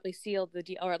that probably sealed the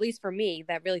deal, or at least for me,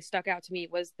 that really stuck out to me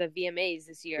was the VMAs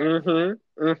this year.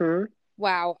 Mm-hmm. Mm-hmm.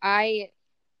 Wow,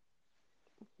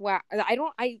 wow,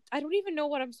 I don't even know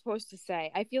what I'm supposed to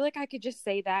say. I feel like I could just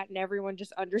say that and everyone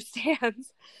just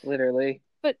understands. Literally.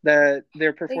 But Their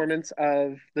they performance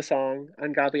of the song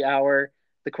Ungodly Hour,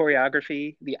 the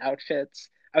choreography, the outfits.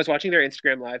 I was watching their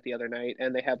Instagram live the other night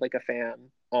and they had like a fan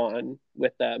on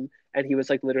with them and he was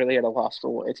like literally at a loss for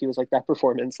words. He was like that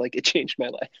performance like it changed my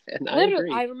life and I literally,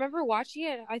 I agree. remember watching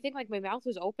it. I think like my mouth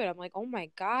was open. I'm like, oh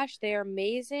my gosh, they're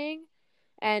amazing.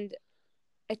 And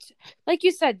it's like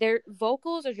you said, their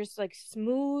vocals are just like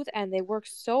smooth and they work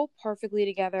so perfectly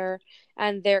together.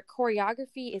 And their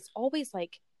choreography is always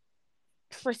like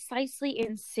precisely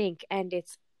in sync and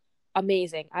it's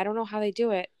amazing. I don't know how they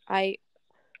do it. I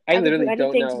I would do literally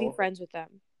don't anything to be know. friends with them.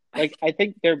 Like I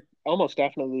think they're almost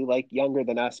definitely like younger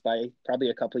than us by probably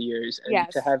a couple of years and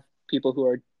to Yes. have people who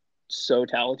are so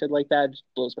talented like that just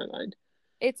blows my mind.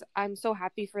 I'm so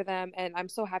happy for them and I'm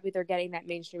so happy they're getting that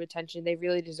mainstream attention. They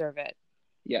really deserve it.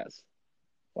 Yes.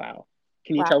 Wow.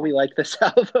 Can you tell Wow. we like this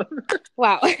album?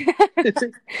 Wow.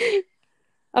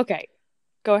 Okay,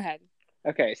 go ahead.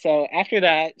 Okay, so after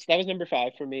that, so that was number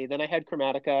 5 for me. Then I had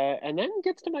Chromatica, and then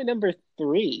gets to my number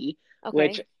 3,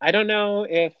 which Okay. I don't know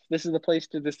if this is the place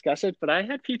to discuss it, but I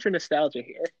had Future Nostalgia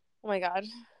here. Oh my god.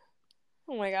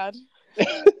 Oh my god.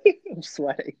 I'm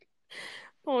sweating.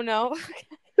 Oh no.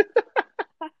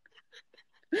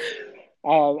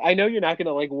 I know you're not going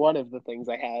to like one of the things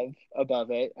I have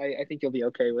above it. I think you'll be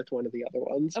okay with one of the other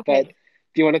ones. But Okay.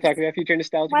 do you want to talk about Future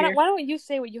Nostalgia here? Why don't you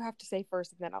say what you have to say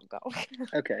first, and then I'll go.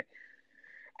 Okay.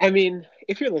 I mean,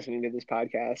 if you're listening to this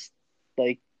podcast,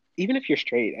 like, even if you're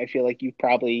straight, I feel like you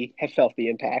probably have felt the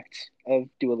impact of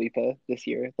Dua Lipa this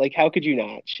year. Like, how could you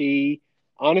not? She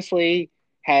honestly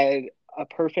had a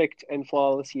perfect and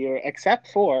flawless year, except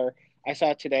for I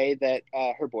saw today that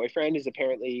her boyfriend is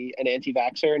apparently an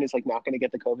anti-vaxxer and is like not going to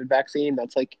get the COVID vaccine.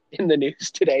 That's like in the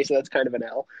news today, so that's kind of an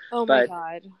L. Oh my But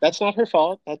god. that's not her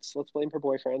fault. That's let's blame her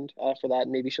boyfriend for that,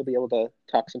 and maybe she'll be able to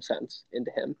talk some sense into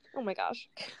him. Oh my gosh.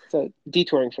 So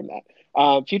detouring from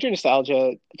that, Future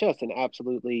Nostalgia, just an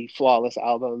absolutely flawless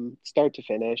album, start to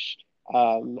finish.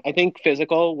 I think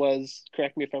Physical was,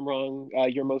 correct me if I'm wrong,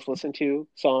 your most listened to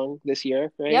song this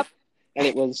year, right? Yep. And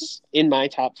it was in my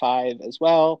top 5 as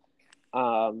well.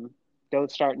 Um,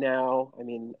 Don't Start Now. I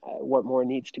mean, what more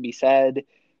needs to be said?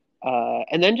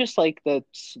 And then just like the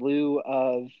slew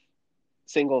of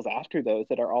singles after those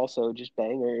that are also just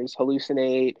bangers: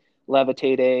 Hallucinate,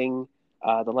 Levitating,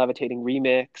 the Levitating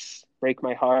remix, Break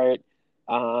My Heart.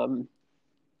 Um,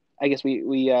 I guess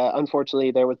we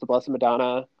unfortunately there was the Blessed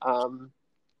Madonna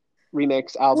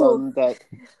remix Ooh. album that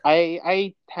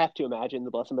I have to imagine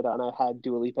the Blessed Madonna had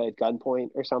Dua Lipa at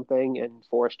gunpoint or something and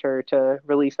forced her to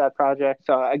release that project.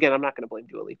 So again, I'm not going to blame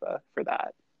Dua Lipa for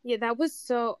that. Yeah, that was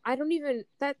so. I don't even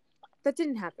that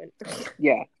didn't happen.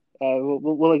 Yeah,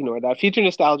 we'll ignore that. Future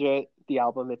Nostalgia, the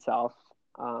album itself,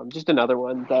 just another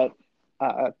one that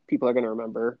people are going to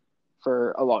remember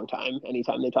for a long time.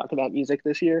 Anytime they talk about music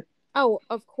this year. Oh,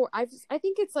 of course. I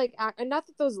think it's like, and not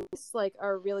that those lists like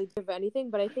are really of anything,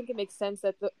 but I think it makes sense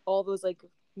that all those like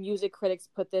music critics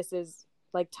put this as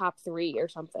like top 3 or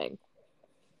something.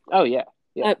 Oh yeah,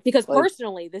 yeah. Because Like,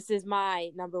 personally, this is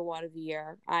my number 1 of the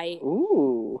year.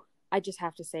 ooh, I just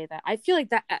have to say that. I feel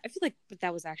like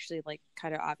that was actually like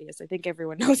kind of obvious. I think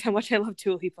everyone knows how much I love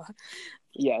Dua Lipa.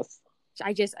 yes.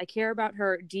 I care about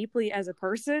her deeply as a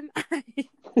person.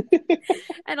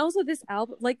 And also this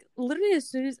album, like literally as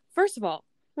soon as, first of all,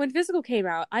 when Physical came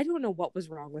out, I don't know what was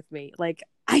wrong with me. Like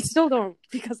I still don't,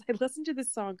 because I listened to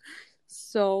this song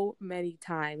so many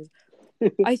times.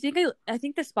 I think the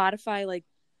Spotify like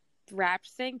Wrapped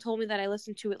thing told me that I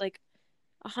listened to it like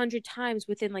 100 times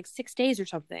within like 6 days or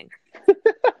something.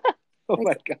 Oh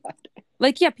Like, my god.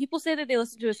 like yeah, people say that they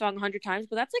listen to a song 100 times,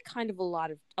 but that's like kind of a lot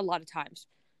of times.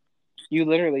 You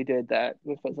literally did that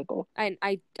with Physical. And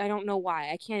I don't know why.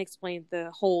 I can't explain the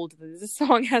hold that this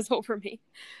song has over me.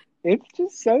 It's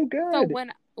just so So good.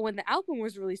 when the album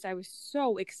was released, I was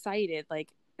so excited. Like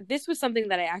this was something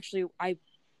that I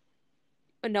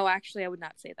no, actually I would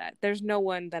not say that. There's no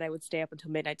one that I would stay up until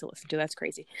midnight to listen to. That's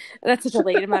crazy. That's such a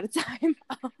late amount of time.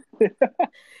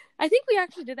 I think we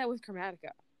actually did that with Chromatica.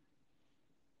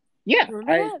 Yeah,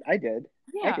 Remember that? I did.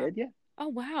 I Yeah. did, yeah. Oh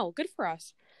wow, good for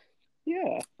us.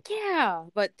 Yeah. Yeah,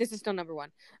 but this is still number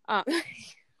 1. Um,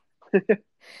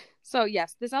 so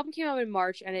yes, this album came out in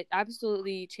March, and it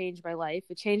absolutely changed my life.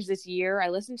 It changed this year.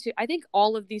 I think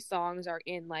all of these songs are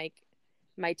in like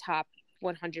my top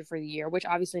 100 for the year, which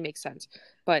obviously makes sense.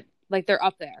 But like they're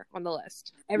up there on the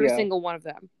list, every Yeah. single one of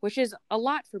them, which is a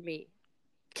lot for me,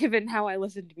 given how I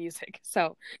listen to music.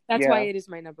 So that's why Yeah. it is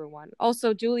my number 1.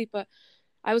 Also, Dua Lipa,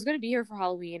 I was going to be here for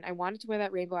Halloween. I wanted to wear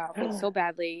that rainbow outfit so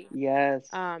badly. Yes.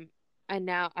 And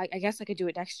now I guess I could do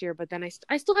it next year, but then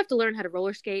I still have to learn how to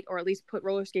roller skate, or at least put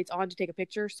roller skates on to take a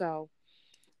picture. So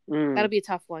that'll be a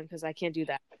tough one because I can't do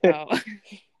that. So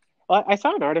Well, I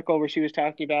saw an article where she was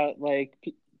talking about like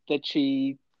that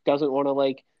she doesn't want to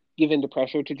like give into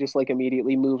pressure to just like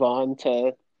immediately move on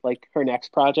to like her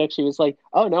next project. She was like,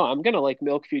 "Oh no, I'm gonna like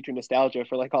milk Future Nostalgia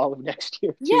for like all of next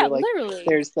year too." yeah, Like, literally,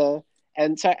 there's the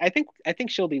and so I think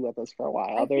she'll be with us for a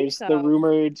while. I think There's the so.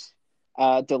 rumored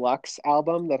deluxe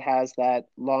album that has that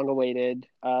long-awaited,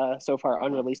 so far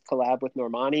unreleased collab with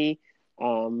Normani.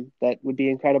 That would be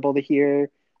incredible to hear.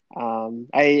 I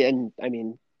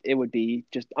mean, it would be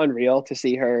just unreal to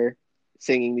see her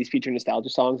singing these Future Nostalgia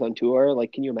songs on tour.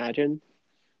 Like, can you imagine?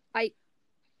 I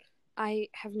I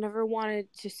have never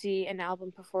wanted to see an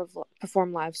album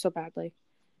perform live so badly.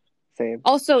 Same.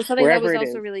 Also, something that Wherever was it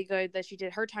also is. really good that she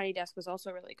did, her Tiny Desk was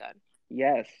also really good.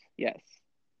 Yes, yes.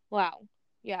 Wow.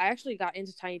 Yeah, I actually got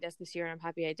into Tiny Desk this year, and I'm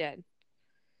happy I did.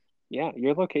 Yeah,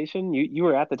 your location, you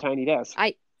were at the Tiny Desk.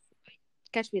 I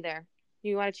catch me there.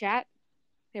 You want to chat?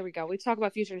 Here we go. We talk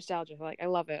about future nostalgia. I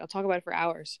love it. I'll talk about it for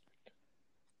hours.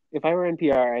 If I were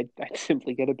NPR, I'd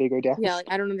simply get a bigger Yeah, desk.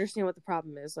 I don't understand what the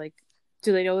problem is.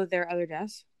 Do they know that there are other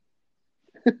desks?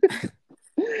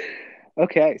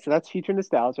 Okay, so that's future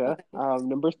nostalgia. Okay.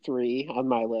 Number 3 on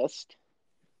my list.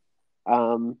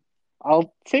 Um,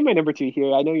 I'll say my number 2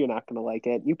 here. I know you're not going to like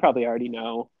it. You probably already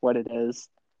know what it is.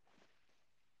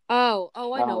 Oh,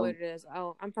 I know what Um, it is.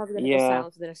 Oh, I'm probably gonna go yeah.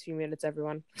 silent for the next few minutes,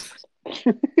 everyone.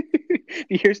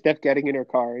 You hear Steph getting in her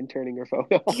car and turning her phone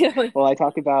off. Yeah, Well, I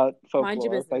talk about mind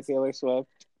your Folklore by business. Taylor Swift.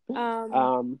 Um,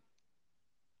 Um,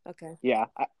 okay. yeah,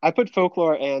 I put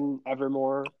Folklore and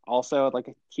Evermore also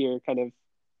like here, kind of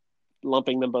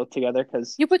lumping them both together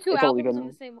because You put two it's only albums on the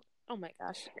been, same. Oh my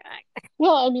gosh.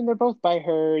 well, I mean, they're both by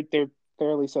her. They're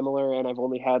fairly similar, and I've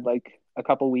only had like a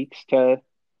couple weeks to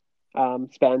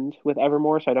spend with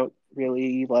Evermore, so I don't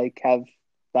really like have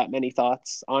that many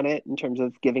thoughts on it in terms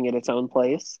of giving it its own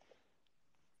place,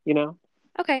 you know?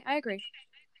 Okay, I agree.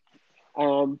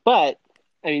 But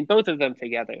I mean, both of them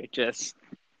together, just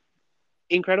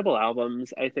incredible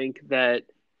albums. I think that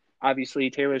obviously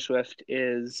Taylor Swift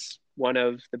is one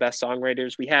of the best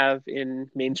songwriters we have in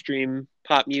mainstream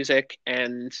pop music,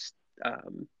 and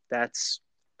that's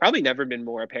probably never been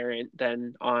more apparent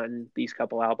than on these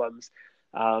couple albums.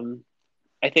 Um,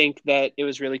 I think that it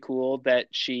was really cool that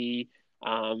she,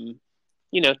 um,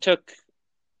 took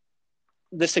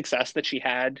the success that she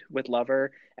had with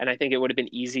Lover, and I think it would have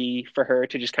been easy for her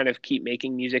to just kind of keep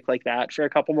making music like that for a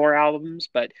couple more albums,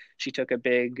 but she took a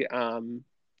big,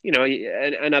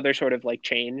 another sort of like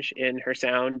change in her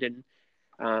sound and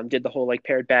did the whole like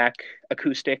pared back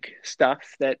acoustic stuff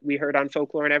that we heard on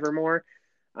Folklore and Evermore.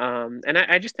 And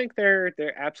I just think they're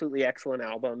absolutely excellent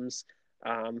albums.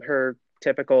 Her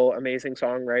typical amazing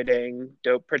songwriting,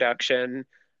 dope production,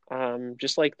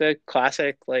 just like the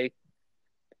classic like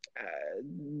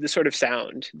the sort of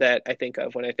sound that I think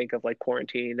of when I think of like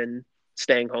quarantine and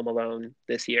staying home alone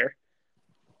this year.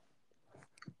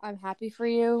 I'm happy for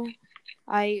you.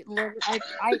 I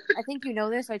think you know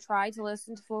this. I tried to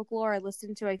listen to Folklore. I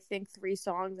listened to I think 3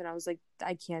 songs, and I was like,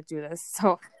 I can't do this.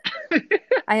 So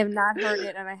I have not heard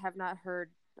it, and I have not heard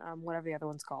whatever the other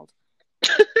one's called.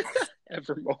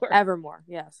 Evermore. Evermore.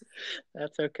 Yes.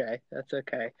 That's okay. That's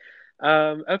okay.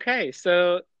 Okay,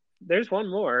 so there's one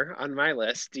more on my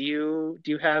list. Do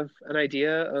you have an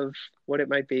idea of what it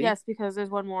might be? Yes, because there's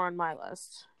one more on my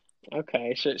list.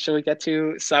 Okay, should we get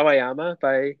to Sawayama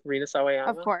by Rina Of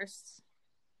Sawayama? course.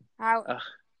 How Ugh,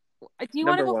 do you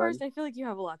want to number go one. first? I feel like you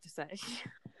have a lot to say.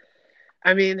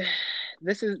 I mean,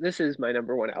 this is my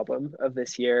number one album of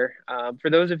this year. For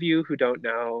those of you who don't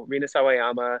know, Rina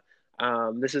Sawayama,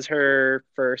 this is her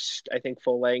first, I think,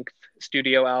 full length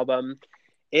studio album.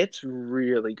 It's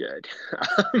really good.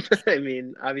 I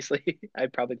mean, obviously, I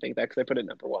probably think that because I put it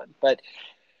number one, but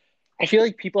I feel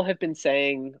like people have been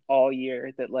saying all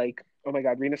year that like, oh my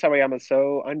God, Rina Sawayama is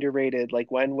so underrated. Like,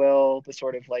 when will the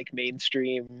sort of like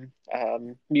mainstream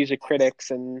music critics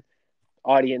and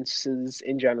audiences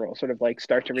in general sort of like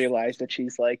start to realize that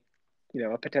she's like,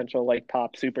 a potential like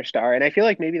pop superstar? And I feel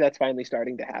like maybe that's finally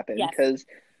starting to happen Yes. because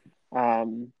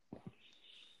um,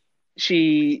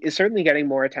 she is certainly getting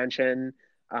more attention.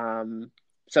 Um,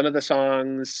 some of the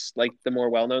songs, like the more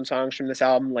well-known songs from this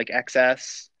album, like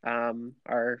XS,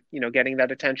 are getting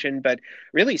that attention. But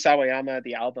really, Sawayama,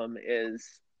 the album, is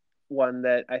one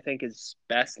that I think is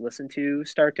best listened to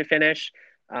start to finish.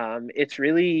 It's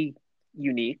really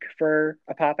unique for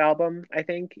a pop album, I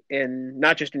think, in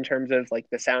not just in terms of like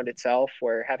the sound itself,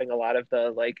 where having a lot of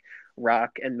the like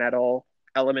rock and metal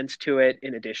elements to it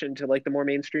in addition to like the more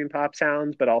mainstream pop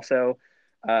sounds, but also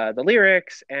the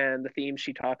lyrics and the themes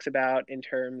she talks about in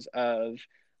terms of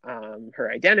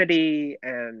her identity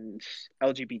and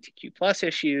LGBTQ plus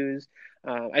issues.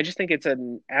 I just think it's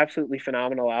an absolutely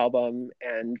phenomenal album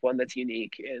and one that's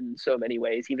unique in so many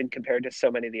ways, even compared to so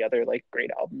many of the other like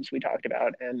great albums we talked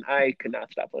about. And I could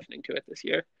not stop listening to it this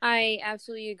year. I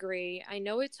absolutely agree. I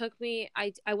know it took me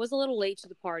I was a little late to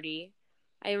the party.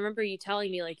 I remember you telling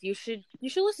me like you should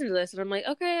listen to this, and I'm like,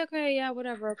 okay, yeah,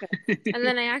 whatever, okay. And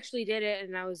then I actually did it,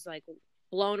 and I was like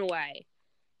blown away.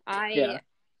 I Yeah.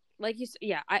 like you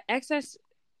yeah, XS,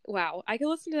 wow, I could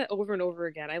listen to it over and over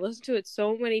again. I listened to it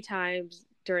so many times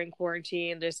during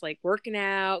quarantine, just like working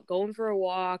out, going for a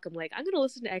walk. I'm like, I'm gonna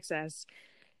listen to XS.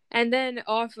 And then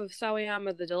off of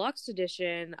Sawayama, the deluxe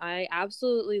edition, I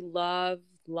absolutely love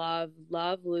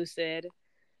Lucid.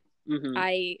 Mm-hmm.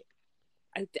 I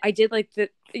I did like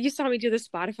you saw me do the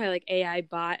Spotify like AI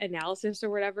bot analysis or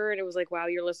whatever, and it was like, wow,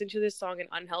 you're listening to this song an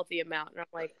unhealthy amount, and I'm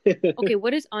like, okay,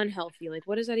 what is unhealthy? Like,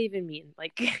 what does that even mean?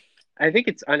 Like, I think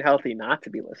it's unhealthy not to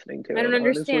be listening I to don't it,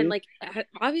 understand. honestly. Like,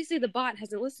 obviously the bot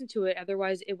hasn't listened to it,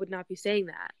 otherwise it would not be saying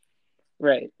that.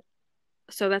 Right.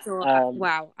 So that's a Um,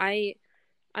 wow.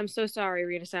 I'm so sorry,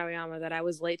 Rina Sawayama, that I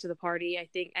was late to the party. I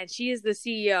think, and she is the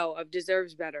CEO of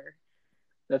Deserves Better.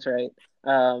 that's right.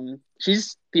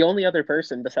 She's the only other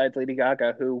person besides Lady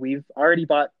Gaga who we've already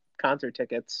bought concert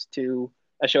tickets to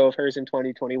a show of hers in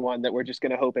 2021 that we're just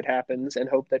going to hope it happens and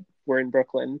hope that we're in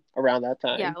Brooklyn around that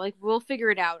Yeah, time. like we'll figure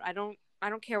it out. I don't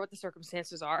care what the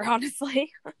circumstances are,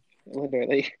 honestly.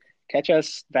 Literally. Catch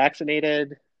us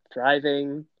vaccinated,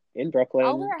 thriving in I'll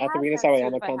Brooklyn wear a at the Rina hazmat suit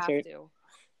Sawayama if I have concert. to.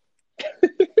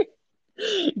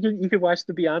 You could watch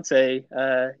the Beyonce.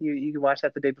 You could watch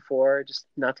that the day before. Just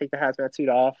not take the hazmat suit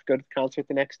off. Go to the concert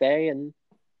the next day, and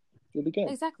you'll be good.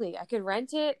 Exactly. I could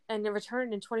rent it and then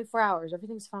return it in 24 hours.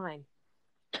 Everything's fine.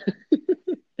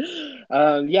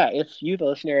 Yeah, if you, the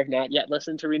listener, have not yet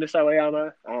listened to Rina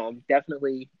Sawayama,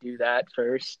 definitely do that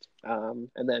first, and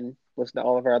then listen to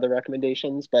all of our other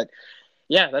recommendations. But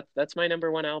yeah, that's my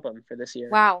number one album for this year.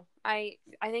 Wow. I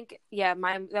think yeah,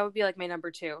 that would be like my number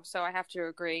two. So I have to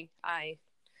agree. I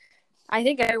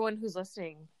think everyone who's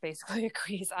listening basically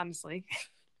agrees, honestly.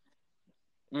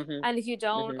 Hmm. And if you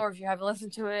don't, Hmm. or if you haven't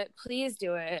listened to it, please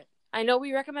do it. I know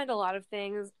we recommend a lot of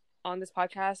things on this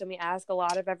podcast and we ask a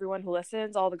lot of everyone who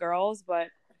listens, all the girls, but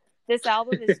this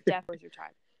album is definitely worth your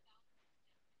time.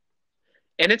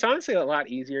 And it's honestly a lot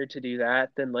easier to do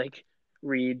that than like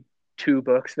read two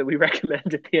books that we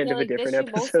recommend at the end Yeah, of a like different this,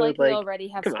 you most episode. likely Like, already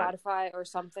have come on. Spotify or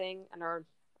something and are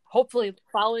hopefully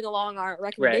following along our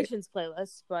Right. recommendations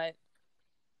playlist. But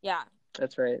yeah,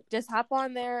 That's right. just hop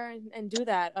on there and do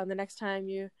that on the next time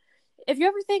if you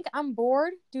ever think I'm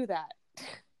bored, do that.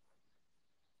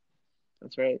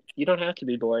 That's right. You don't have to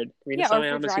be bored. Rina Yeah, or if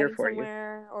you're Sawayama's here driving for you.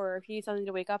 somewhere or if you need something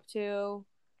to wake up to,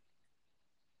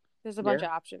 there's a bunch Yeah.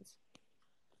 of options.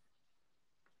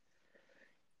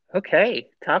 Okay.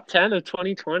 Top 10 of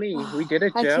 2020. We did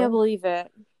it, I can't Joe. believe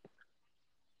it.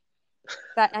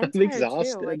 That I'm entire too. Like,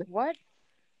 exhausted. what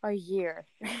a year.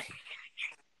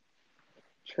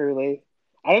 Truly.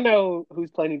 I don't know who's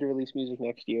planning to release music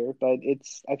next year, but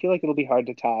I feel like it'll be hard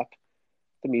to top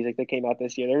the music that came out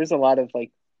this year. There was a lot of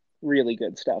like really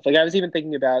good stuff. Like I was even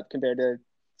thinking about compared to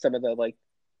some of the like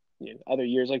other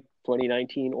years like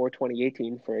 2019 or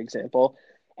 2018, for example.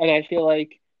 And I feel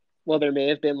like, well, there may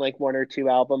have been like one or two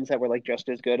albums that were like just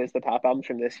as good as the top albums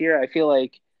from this year. I feel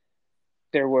like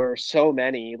there were so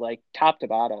many, like top to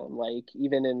bottom, like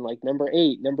even in like number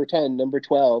 8, number 10, number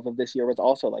 12 of this year was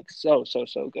also like so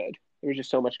good. There was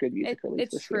just so much good music released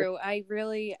It's this year. true. I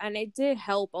really and it did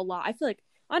help a lot. I feel like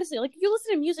honestly, like if you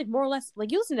listen to music more or less,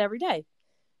 like you listen to it every day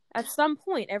at some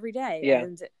point every day, Yeah.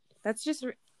 and that's just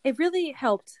it really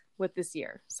helped with this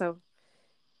year. So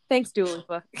thanks, Dua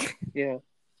Lipa. Yeah.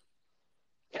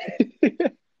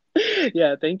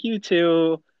 Yeah, thank you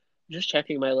to just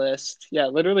checking my list. Yeah,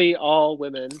 literally all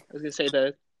women. I was gonna say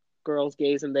the girls,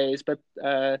 gays, and theys, but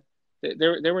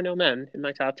there were no men in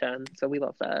my top 10, so we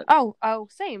love that. Oh,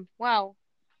 same. Wow.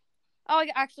 Oh,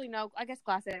 actually no. I guess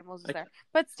Glass Animals is Like, there,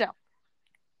 but still,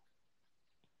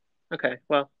 okay,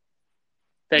 well,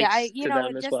 yeah. thanks You to know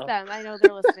them as just well. them. I know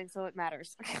they're listening, so it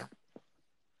matters.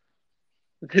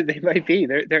 They might be.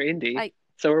 They're indie. I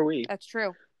So are we. That's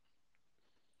true.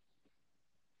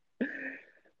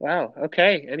 Wow.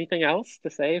 Okay. Anything else to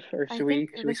say, or I should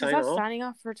think we this is sign us off? signing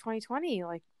off for 2020.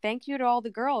 Like, thank you to all the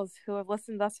girls who have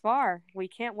listened thus far. We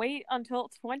can't wait until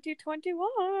 2021.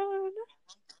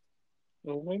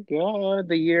 Oh my God,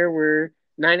 the year where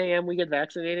 9 a.m. we get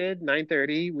vaccinated,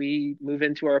 9:30 we move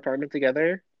into our apartment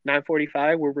together,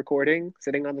 9:45 we're recording,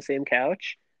 sitting on the same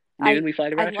couch, noon we fly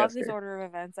to I love this Rochester. order of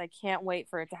events. I can't wait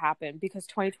for it to happen because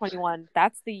 2021,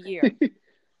 that's the year.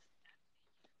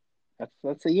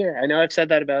 That's the year. I know I've said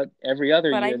that about every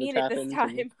other But I year that's mean it this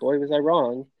happened, and time. boy was I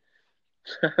wrong.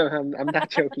 I'm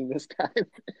not joking this time.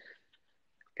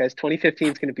 Guys, 2015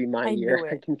 is going to be my I year. knew I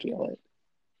it. can feel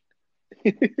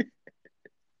it.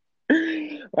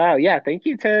 Wow, yeah, thank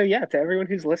you to everyone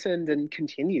who's listened and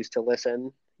continues to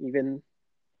listen, even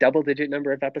double digit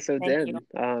number of episodes Thank you.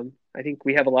 in. I think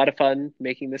we have a lot of fun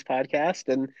making this podcast,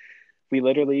 and we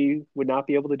literally would not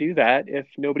be able to do that if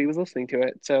nobody was listening to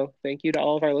it. So thank you to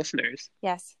all of our listeners.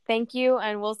 Yes, thank you,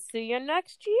 and we'll see you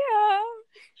next year.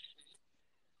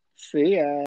 See ya.